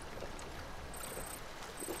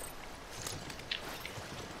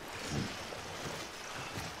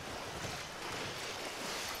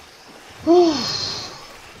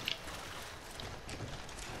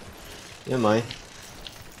 Never mind.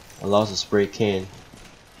 I lost a spray can.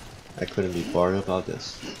 I couldn't be bothered about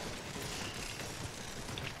this.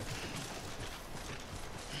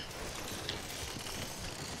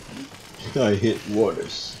 I hit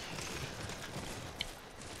waters.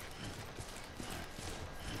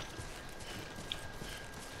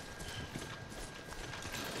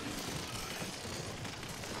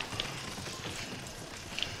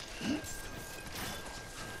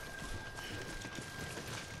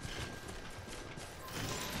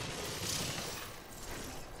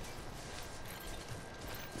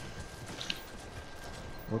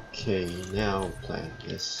 Okay, now plan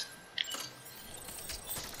this.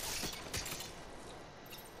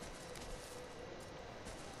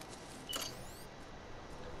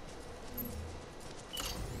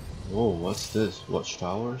 Oh, what's this?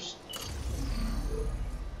 Watchtowers?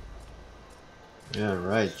 Yeah,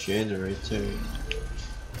 right, generator.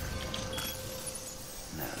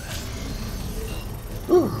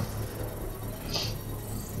 Whew.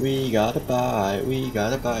 We gotta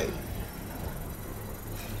buy.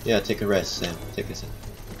 Yeah, take a rest, Sam. Take a sip.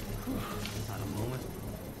 Not a moment.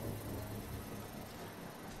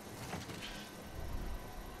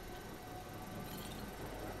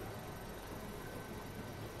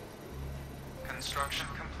 Construction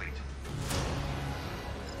complete.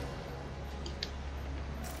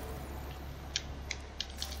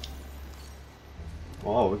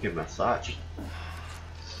 Oh, we can massage.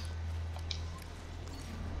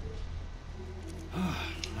 Alright.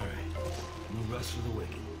 No rest for the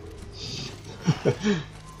wicked.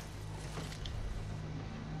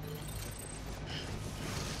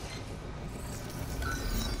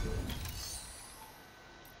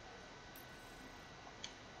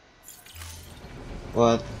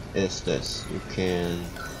 What is this? You can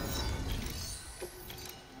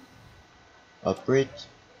upgrade.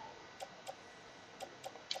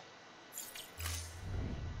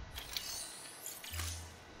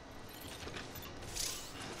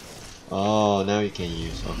 Oh, now you can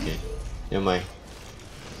use. Okay, never mind.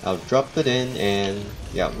 I'll drop it in and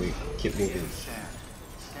yeah, we keep moving. Scan.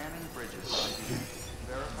 Scanning bridges ID.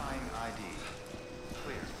 Verifying ID.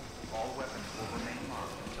 Clear. All weapons will remain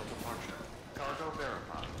marked until departure. Cargo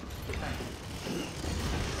verified. Thank you.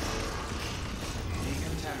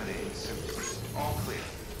 Decontaminating suit. All clear.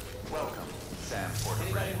 Welcome, Sam Porter.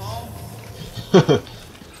 Anybody home?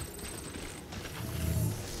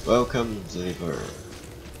 Welcome, deliver.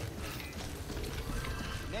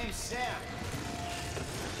 Name's Sam.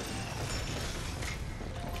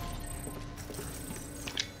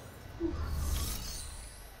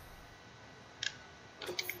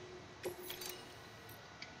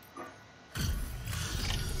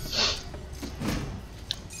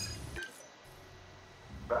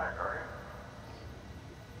 Back, are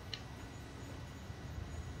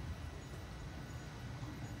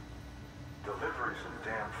you? Delivery's in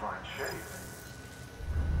damn fine shape.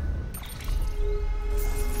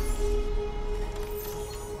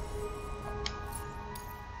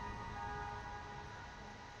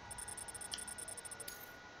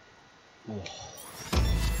 Oh,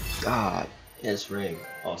 God, it's ring.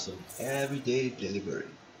 Awesome. Everyday delivery.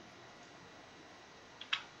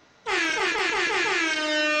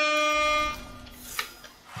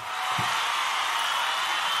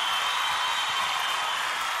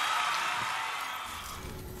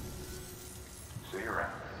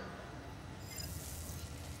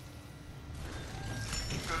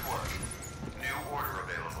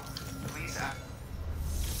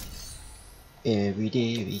 Every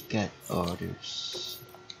day we got orders.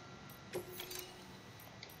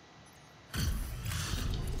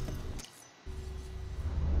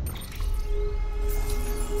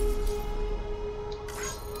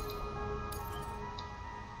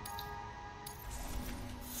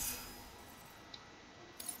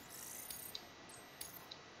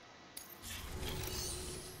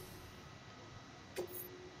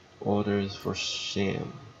 Orders for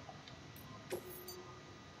Sham.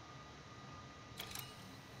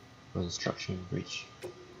 Construction bridge.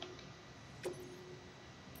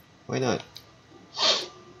 Why not?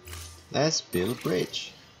 Let's build a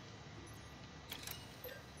bridge.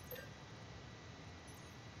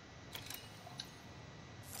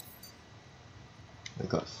 I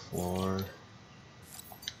got 4.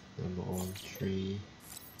 Number 1, 3.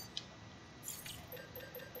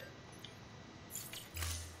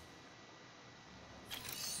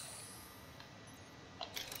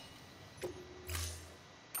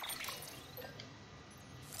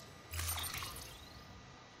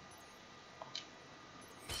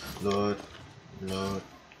 Load, load.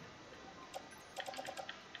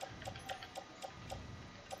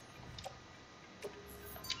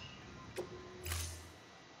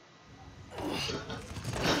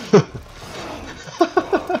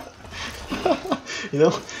 You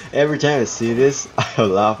know, every time I see this, I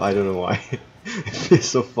laugh. I don't know why. It feels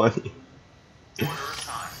so funny.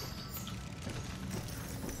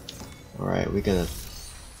 Alright, we're gonna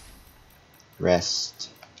rest.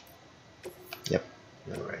 Yep,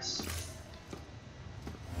 gonna rest.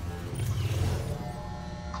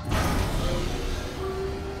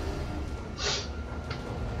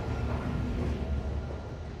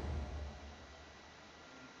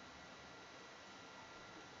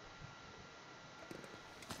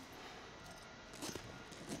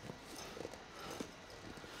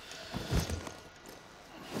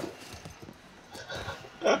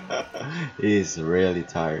 He's really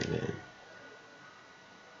tired, man.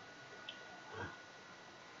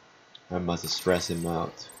 I must stress him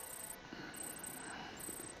out.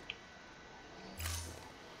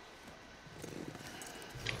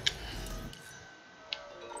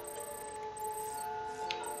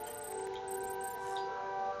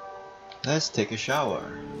 Let's take a shower.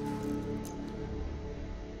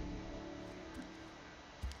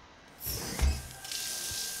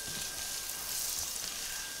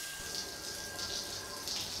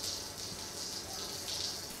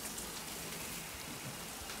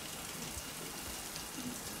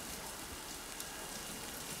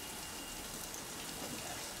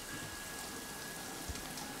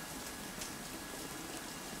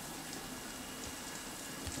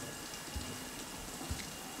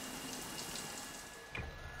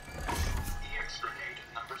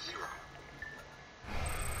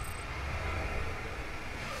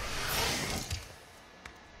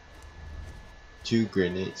 Two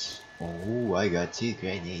grenades. Oh, I got 2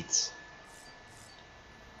 grenades.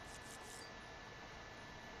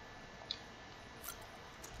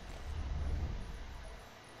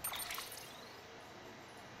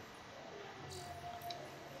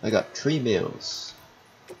 I got 3 meals.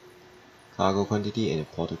 Cargo quantity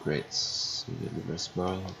and portal crates. Reverse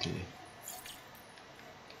smile, okay.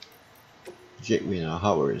 Jake winner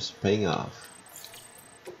hours paying off.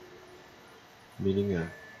 Meaning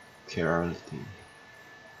a carelessly.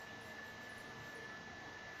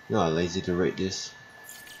 Not lazy to rate this.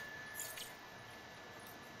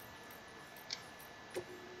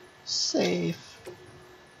 Safe.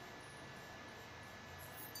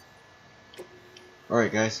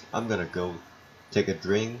 Alright guys, I'm gonna go take a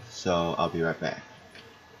drink, so I'll be right back.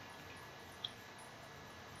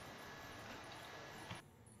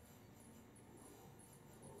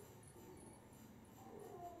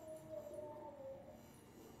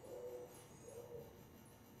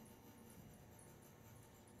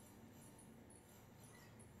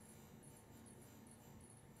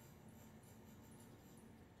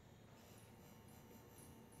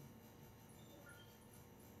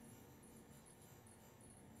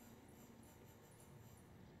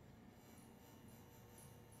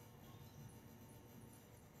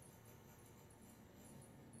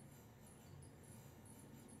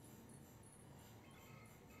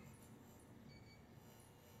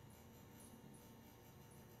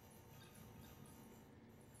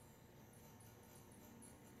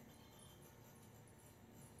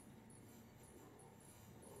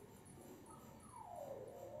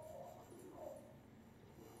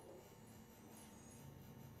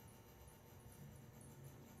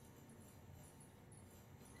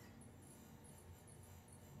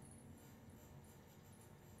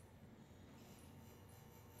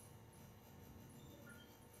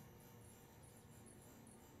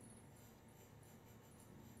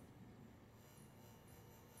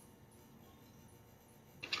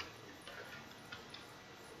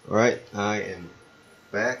 Alright, I am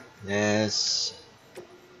back. Let's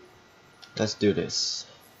do this.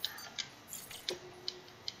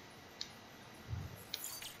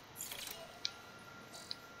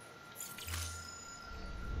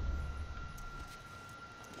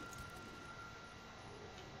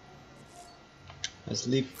 Let's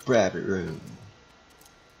leave private room.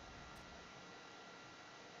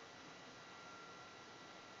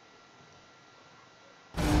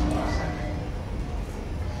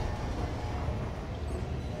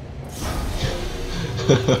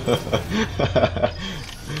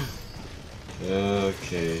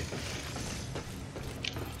 Okay.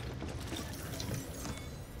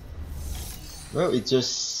 Well, it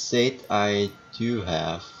just said I do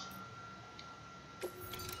have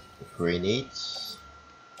grenades.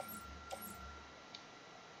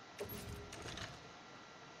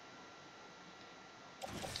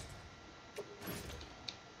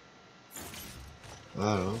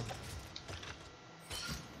 I don't know.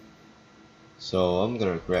 So I'm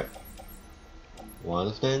gonna grab one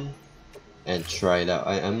of them and try it out.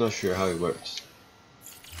 I'm not sure how it works.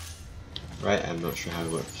 Right? I'm not sure how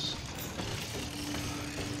it works.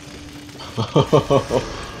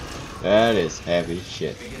 That is heavy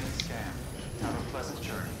shit. Begin the scan. Have a pleasant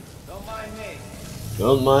journey. Don't mind me.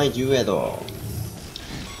 Don't mind you at all.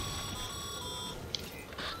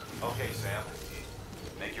 Okay, Sam.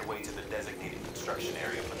 Make your way to the designated construction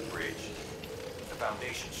area for the bridge. The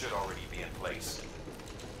foundation should already be in place.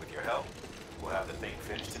 With your help, we'll have the thing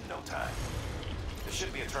finished in no time. There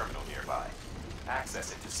should be a terminal nearby.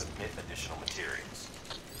 Access it to submit additional materials.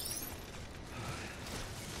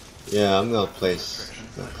 Yeah, I'm gonna place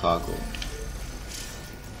the cargo.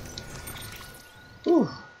 Whew.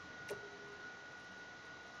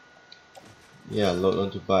 Yeah, load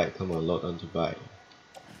onto bike. Come on, load onto bike.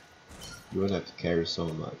 You won't have to carry so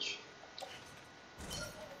much.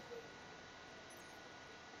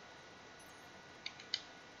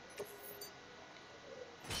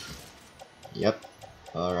 Yep.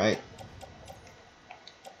 Alright.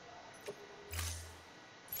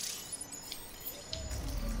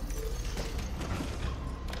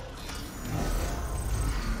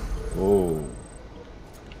 Oh.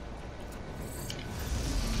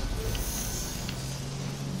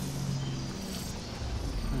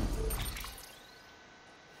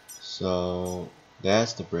 So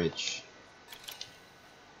that's the bridge.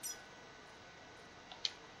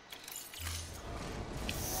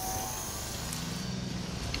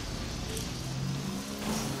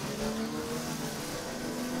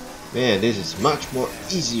 Man, this is much more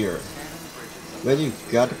easier when you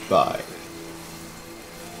got a bike.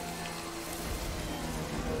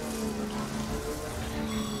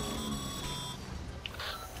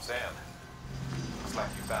 Sam, looks like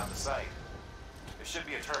you found the site. There should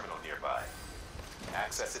be a terminal nearby.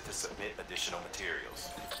 Access it to submit additional materials.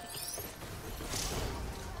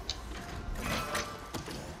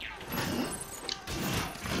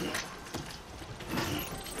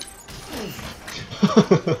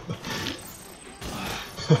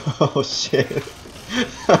 Oh shit.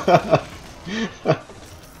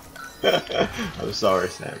 I'm sorry,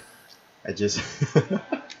 Sam. I just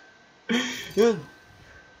yeah,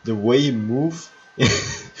 the way you move,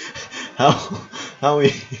 how how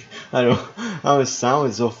it, I don't know how it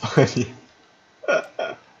sounds so funny.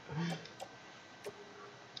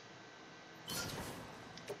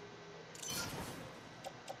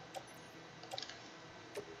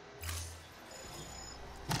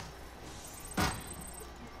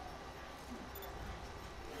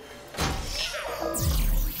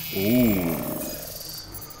 Ooh.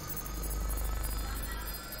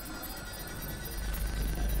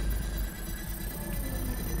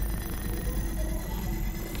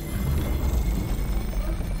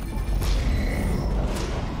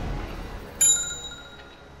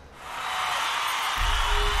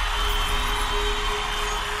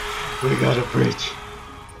 We got a bridge.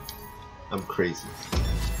 I'm crazy.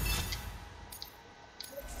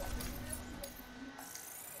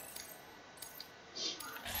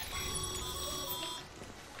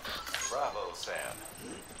 Bravo, Sam.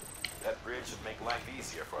 That bridge should make life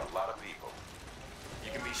easier for a lot of people.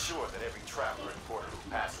 You can be sure that every traveler and porter who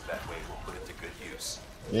passes that way will put it to good use.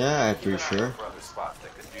 Yeah, I'm pretty Keep an eye sure. out for other spots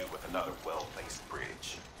that could do with another well-placed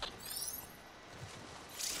bridge.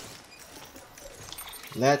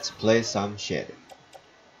 Let's play some shit.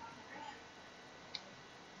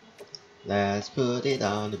 Let's put it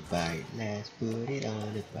on the bike. Let's put it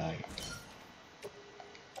on the bike.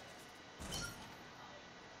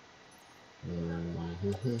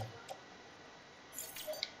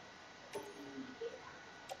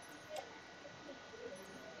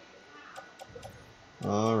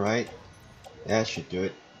 Alright, that should do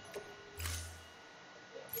it.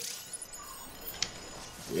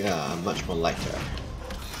 Yeah, much more lighter.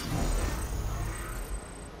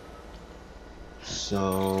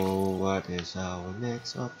 So, what is our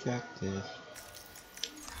next objective?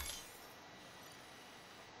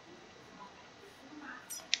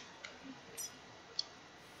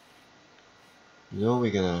 You know,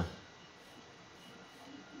 we're gonna...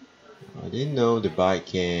 I didn't know the bike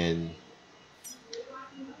can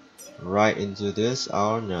ride into this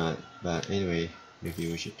or not, but anyway, maybe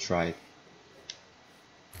we should try it.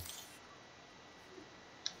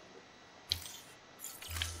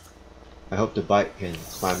 I hope the bike can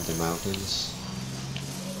climb the mountains.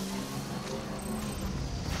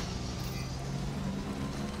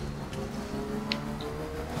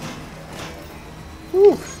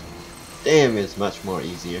 Whew. Damn, it's much more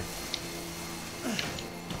easier.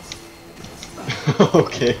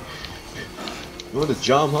 Okay. You want to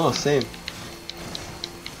jump, huh? Same.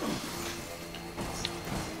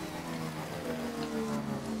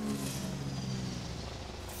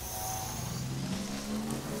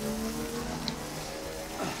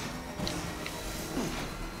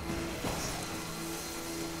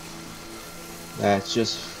 Let's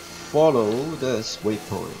just follow this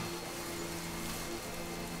waypoint.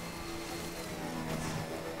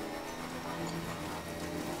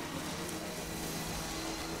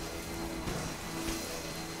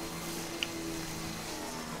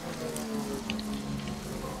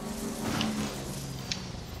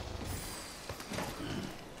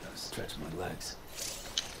 Gotta stretch my legs.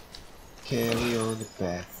 Carry on the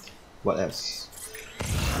back. What else?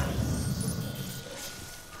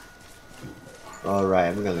 Alright,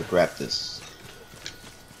 I'm gonna grab this.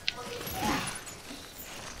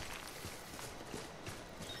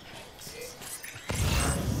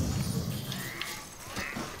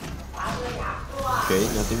 Okay,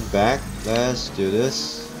 nothing back. Let's do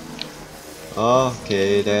this.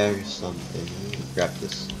 Okay, there's something. Grab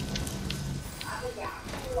this.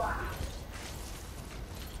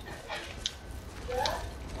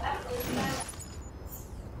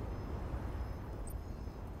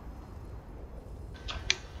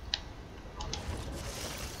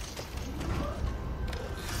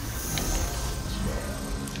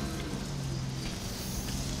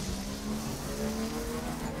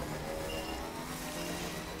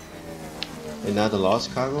 Another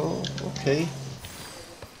lost cargo? Okay.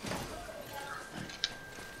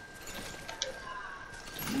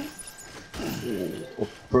 Ooh,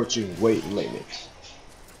 approaching weight limit.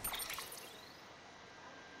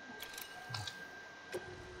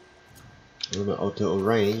 Remember auto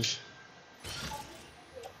range.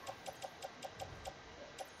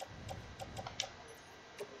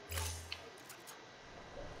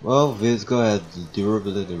 Well, vehicle has the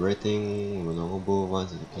durability rating, vulnerable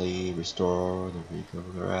once the play, restore the vehicle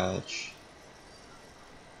garage.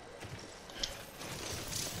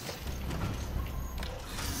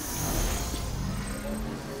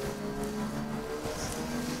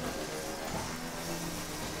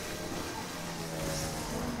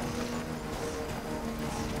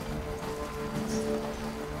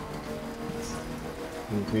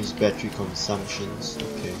 Increase battery consumptions,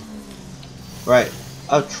 okay. Right,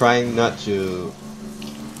 I'm trying not to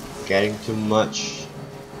getting too much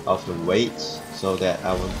of the weight so that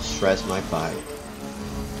I won't stress my bike.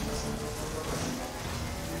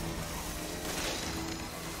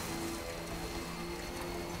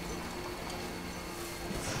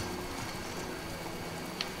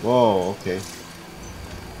 Whoa, okay.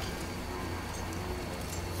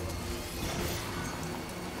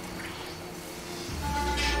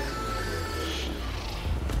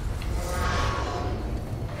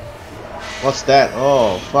 What's that?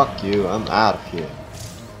 Oh, fuck you. I'm out of here.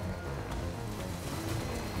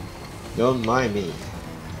 Don't mind me.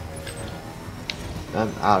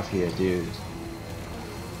 I'm out of here, dude.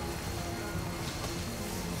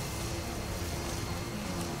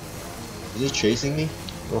 Is he chasing me?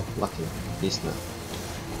 Oh, lucky. He's not.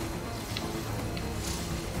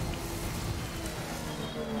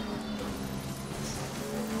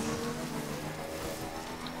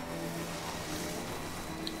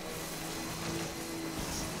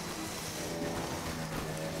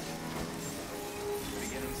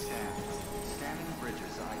 Beginning scan. Scanning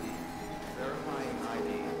bridges ID. Verifying ID.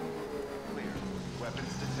 Clear.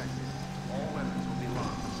 Weapons detected. All weapons will be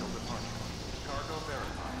locked until departure. Cargo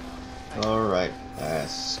verified. Thank you. Alright,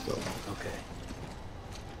 let's go. Okay.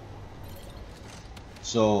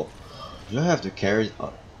 So, do I have to carry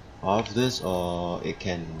off this or it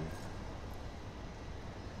can...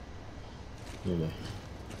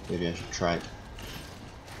 Maybe I should try it.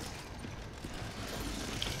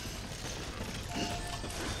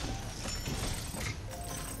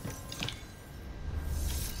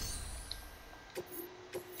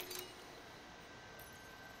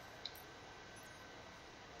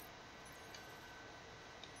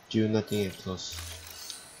 Do nothing and close.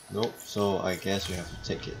 Nope, so I guess you have to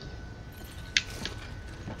take it.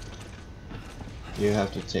 You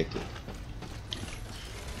have to take it.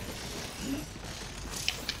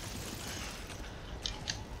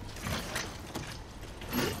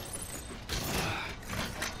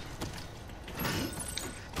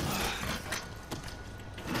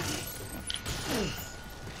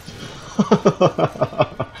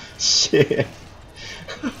 Shit.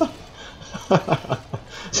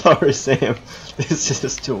 Sorry, Sam. This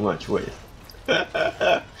is too much weight.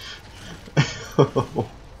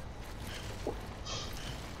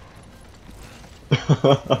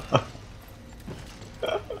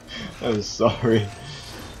 I'm sorry.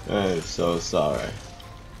 I'm so sorry.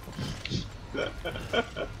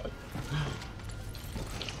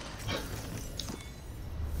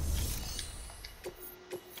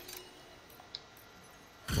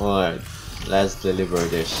 Alright, let's deliver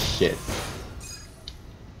this shit.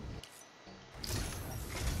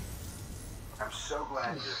 I'm so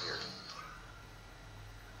glad you're here.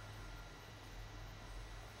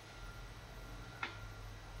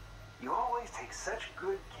 You always take such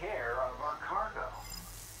good care of our cargo.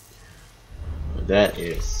 That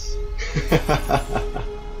is.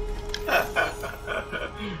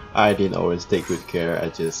 I didn't always take good care, I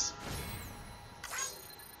just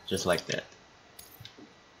like that.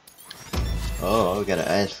 Oh, we got an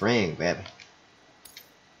ice ring, baby.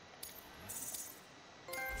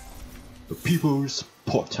 The People's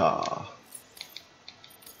Porter.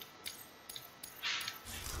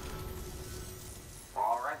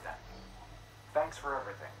 Alright then. Thanks for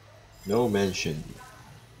everything. No mention.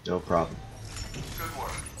 No problem. Good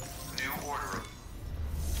work. New order.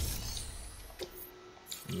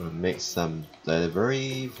 I'm gonna make some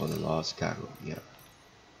delivery for the lost cargo. Yeah.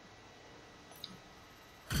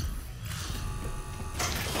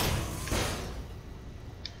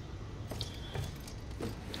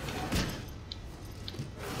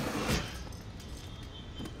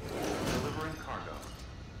 Delivering cargo.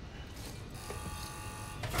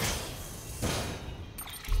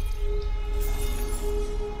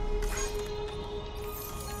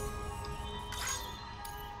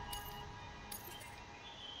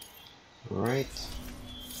 Alright.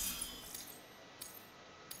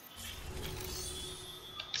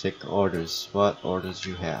 Take orders. What orders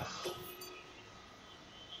you have?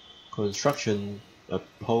 Construction a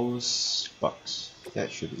post box. That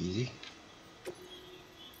should be easy.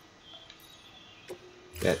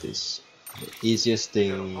 That is the easiest To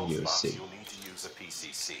go to thing post you'll box, see. you'll need to use a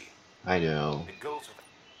PCC. I know. It goes with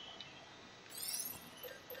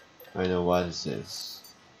I know what this is.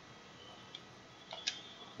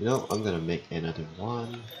 You know, I'm gonna make another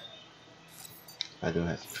one. I do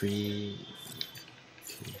have 3.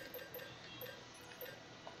 Okay.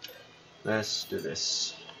 Let's do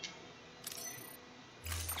this.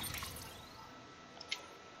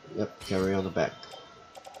 Yep, carry on the back.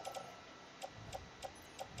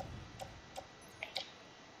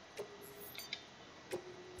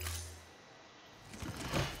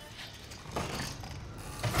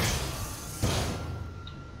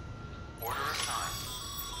 Order assigned.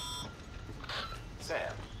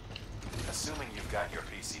 Sam. Assuming you've got your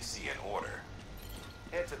PCC in order,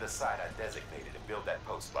 head to the site I designated and build that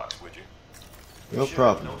post box, would you? No You should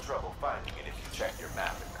problem. have no trouble finding it if you check your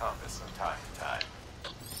map and compass from time to time.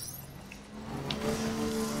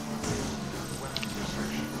 Weapons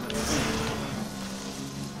restriction.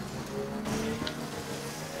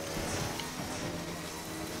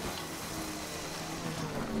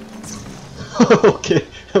 Okay,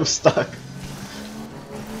 I'm stuck.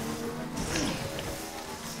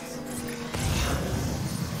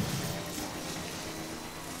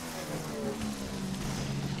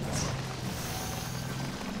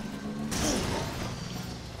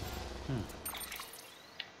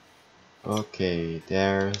 Okay,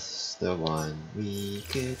 there's the one we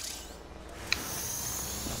could.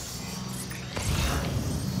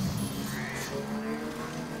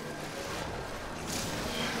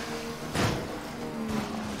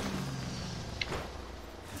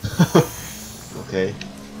 Okay.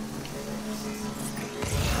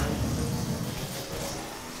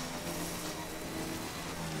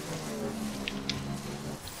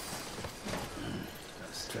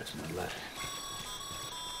 Gotta stretch my leg.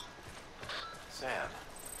 Sam,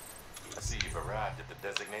 I see you've arrived at the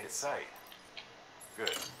designated site.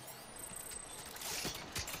 Good.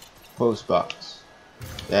 Post box.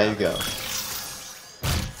 There you go.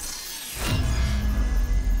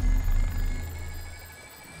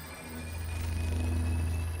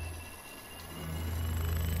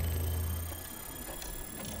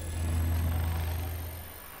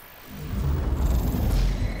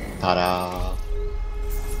 Ta-da!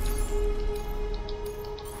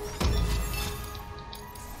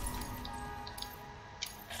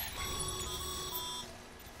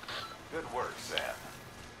 Good work, Sam.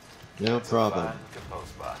 No It's a problem. fine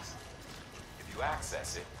compose box. If you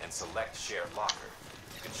access it and select shared locker,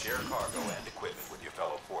 you can share cargo and equipment with your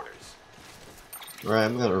fellow porters. Alright,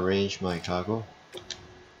 I'm gonna arrange my cargo.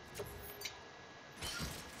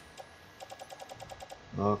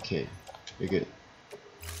 Okay, we're good.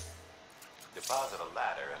 Deposit a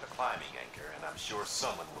ladder and a climbing anchor, and I'm sure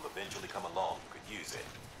someone will eventually come along who could use it.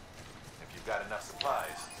 If you've got enough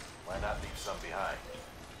supplies, why not leave some behind?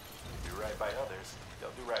 Do right by others,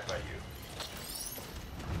 they'll do right by you.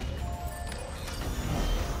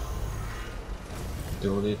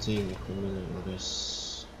 Donating equipment and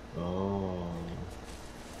others. Oh.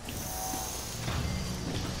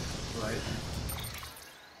 Right.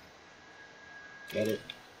 Get it.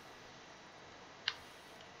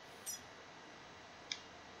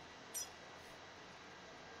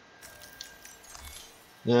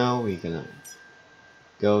 Now we're gonna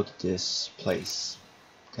go to this place,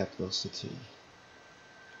 capital city.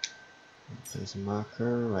 Place a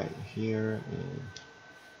marker right here and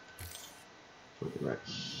put it right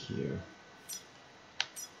here.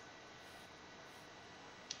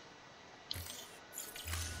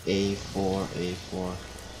 A4, A4.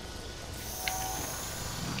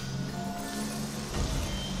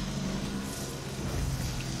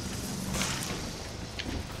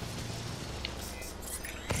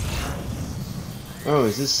 Oh,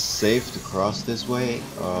 is this safe to cross this way,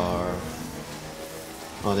 or...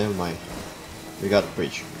 Oh, never mind. We got the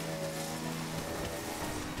bridge.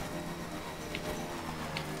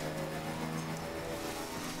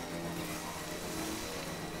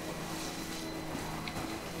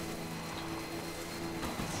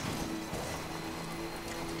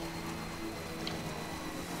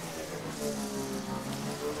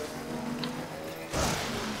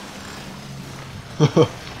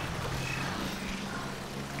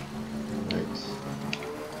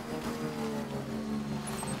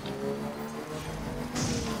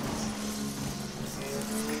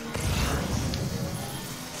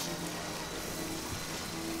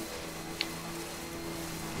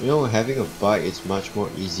 You know, having a bike is much more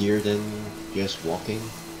easier than just walking.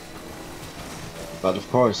 But of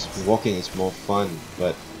course, walking is more fun,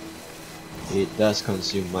 but it does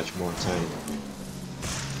consume much more time.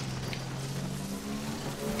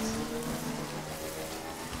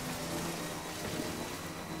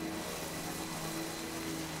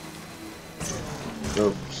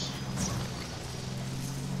 Oops.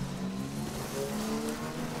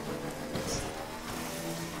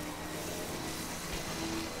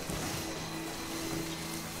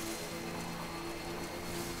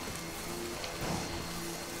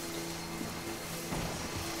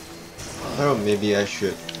 Oh, maybe I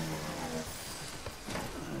should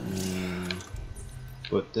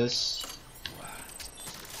put this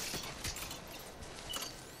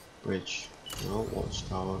bridge, no,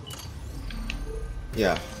 watchtower.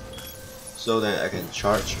 Yeah, so that I can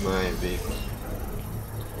charge my vehicle.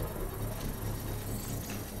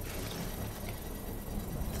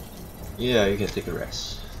 Yeah, you can take a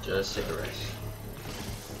rest. Just take a rest.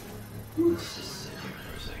 Let's just sit here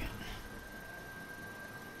for a second.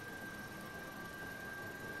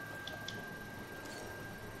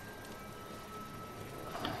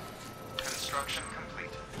 Construction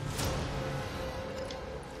complete.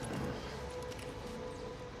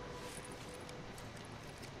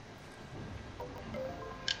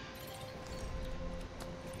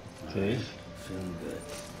 Okay. Feeling good.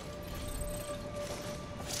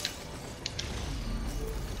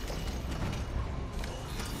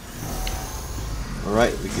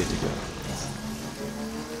 Alright, we're good to go.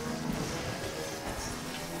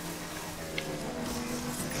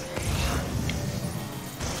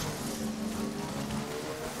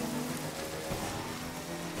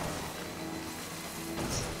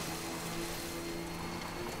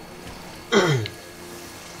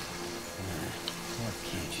 What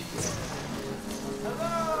can't you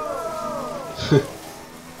do?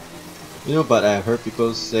 You know, but I've heard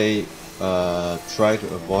people say try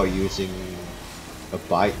to avoid using a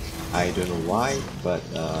bike. I don't know why, but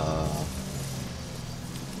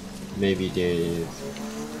maybe they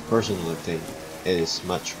personally think it is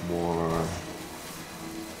much more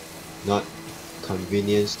not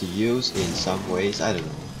convenience to use in some ways. I don't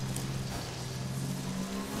know.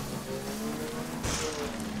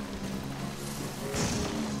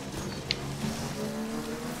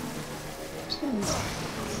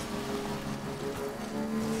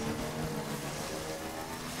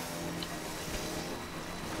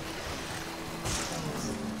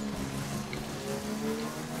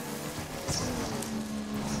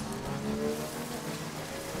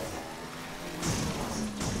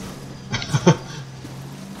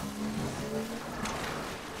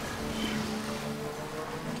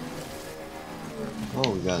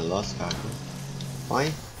 lost cargo.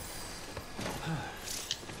 Fine.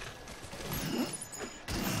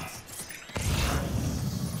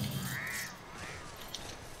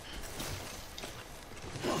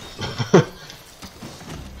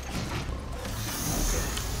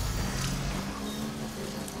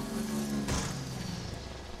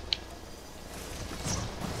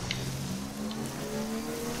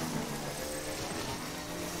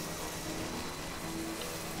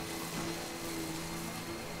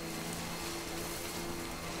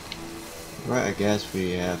 Right, I guess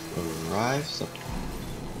we have arrived. So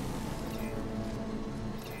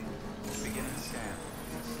Beginning scan.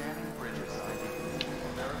 Scanning bridges ID.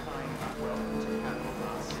 Verifying not welcome to Capital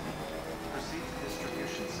Knot City. Proceed to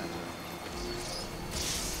distribution center.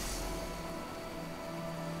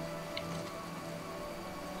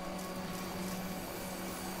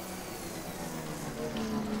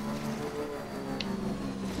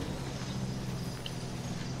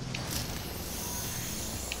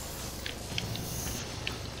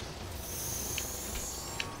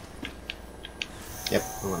 yep,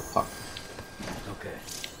 I'm gonna park. Okay.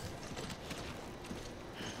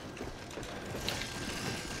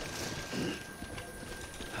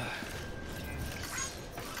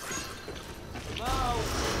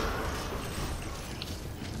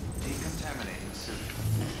 Decontaminating suit.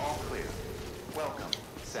 All clear. Welcome,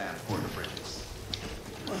 Sam Porter Bridges.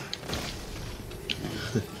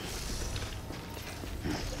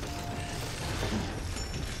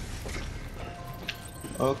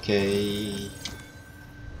 Okay.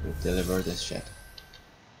 We'll deliver this shit.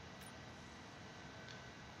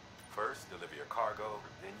 First, deliver your cargo,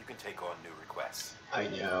 then you can take on new requests. I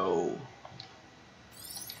know.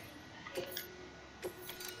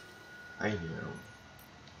 I know.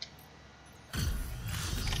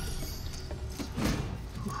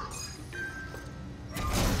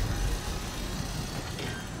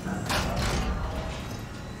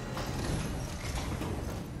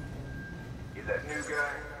 You that new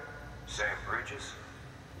guy? Sam Bridges?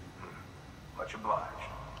 Much obliged.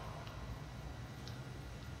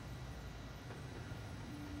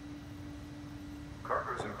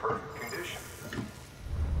 Cargo's in perfect condition.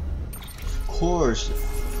 Of course.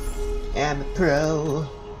 I'm a pro.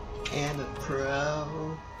 I'm a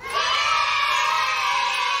pro.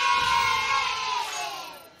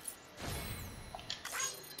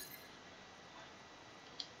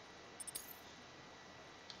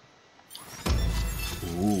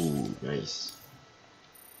 Ooh, nice.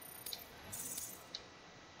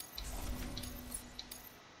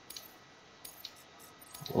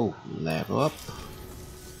 Oh, level up.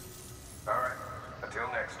 Alright, until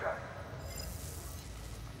next time.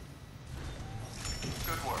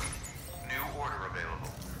 Good work. New order available.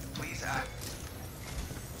 Please act.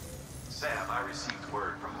 Sam, I received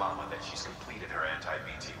word from Mama that she's completed her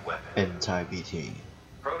anti-BT weapon. Anti-BT.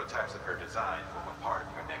 Prototypes of her design form a part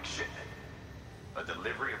of your next shipment. A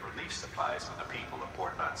delivery of relief supplies for the people of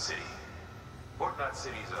Port Knot City. Port Knot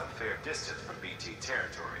City is a fair distance from BT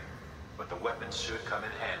territory, but the weapons should come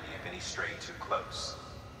in handy if any stray too close.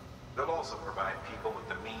 They'll also provide people with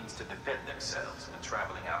the means to defend themselves when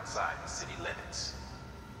traveling outside the city limits.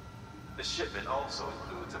 The shipment also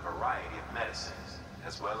includes a variety of medicines,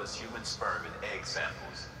 as well as human sperm and egg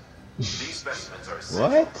samples. These specimens are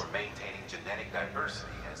essential What? for maintaining genetic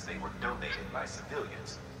diversity, as they were donated by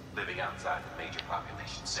civilians living outside the major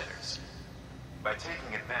population centers. By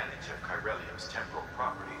taking advantage of chiralium's temporal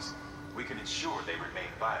properties, we can ensure they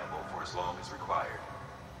remain viable for as long as required.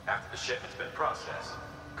 After the shipment's been processed,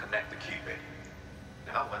 connect the qubit.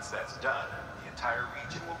 Now, once that's done, the entire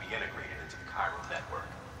region will be integrated into the chiral network.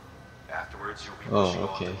 Afterwards, you'll be pushing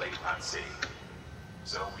on to Lake Knot City.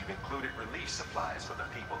 So we've included relief supplies for the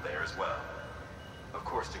people there as well. Of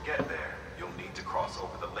course, to get there, you'll need to cross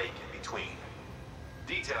over the lake in between.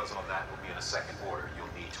 Details on that will be in a second order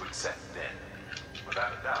you'll need to accept then.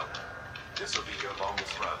 Without a doubt, this will be your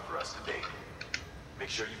longest run for us to date. Make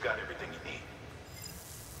sure you've got everything you need.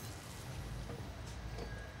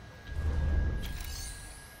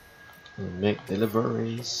 Make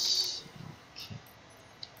deliveries. Okay.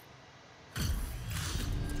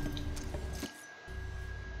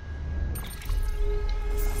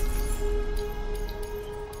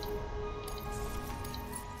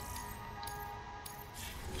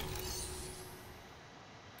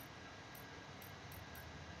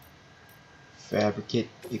 Fabricate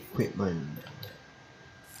equipment.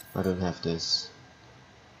 I don't have this.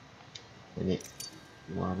 I need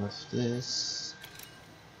one of this.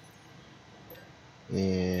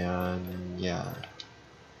 And yeah.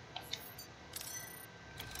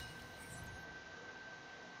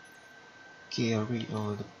 Carry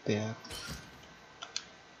on the back.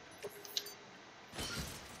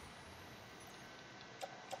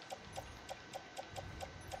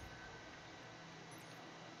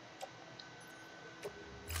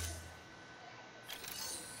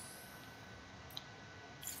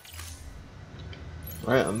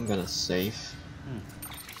 Alright, I'm gonna save.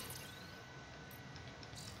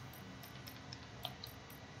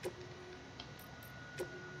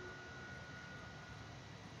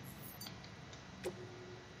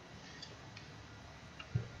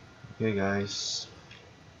 Okay guys,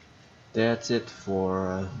 that's it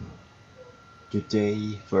for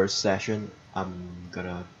today first session. I'm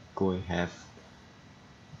gonna go and have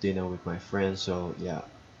dinner with my friends, so yeah,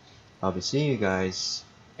 I'll be seeing you guys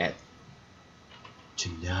at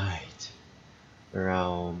tonight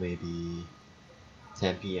around maybe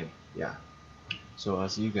 10 p.m. Yeah, so I'll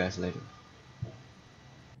see you guys later.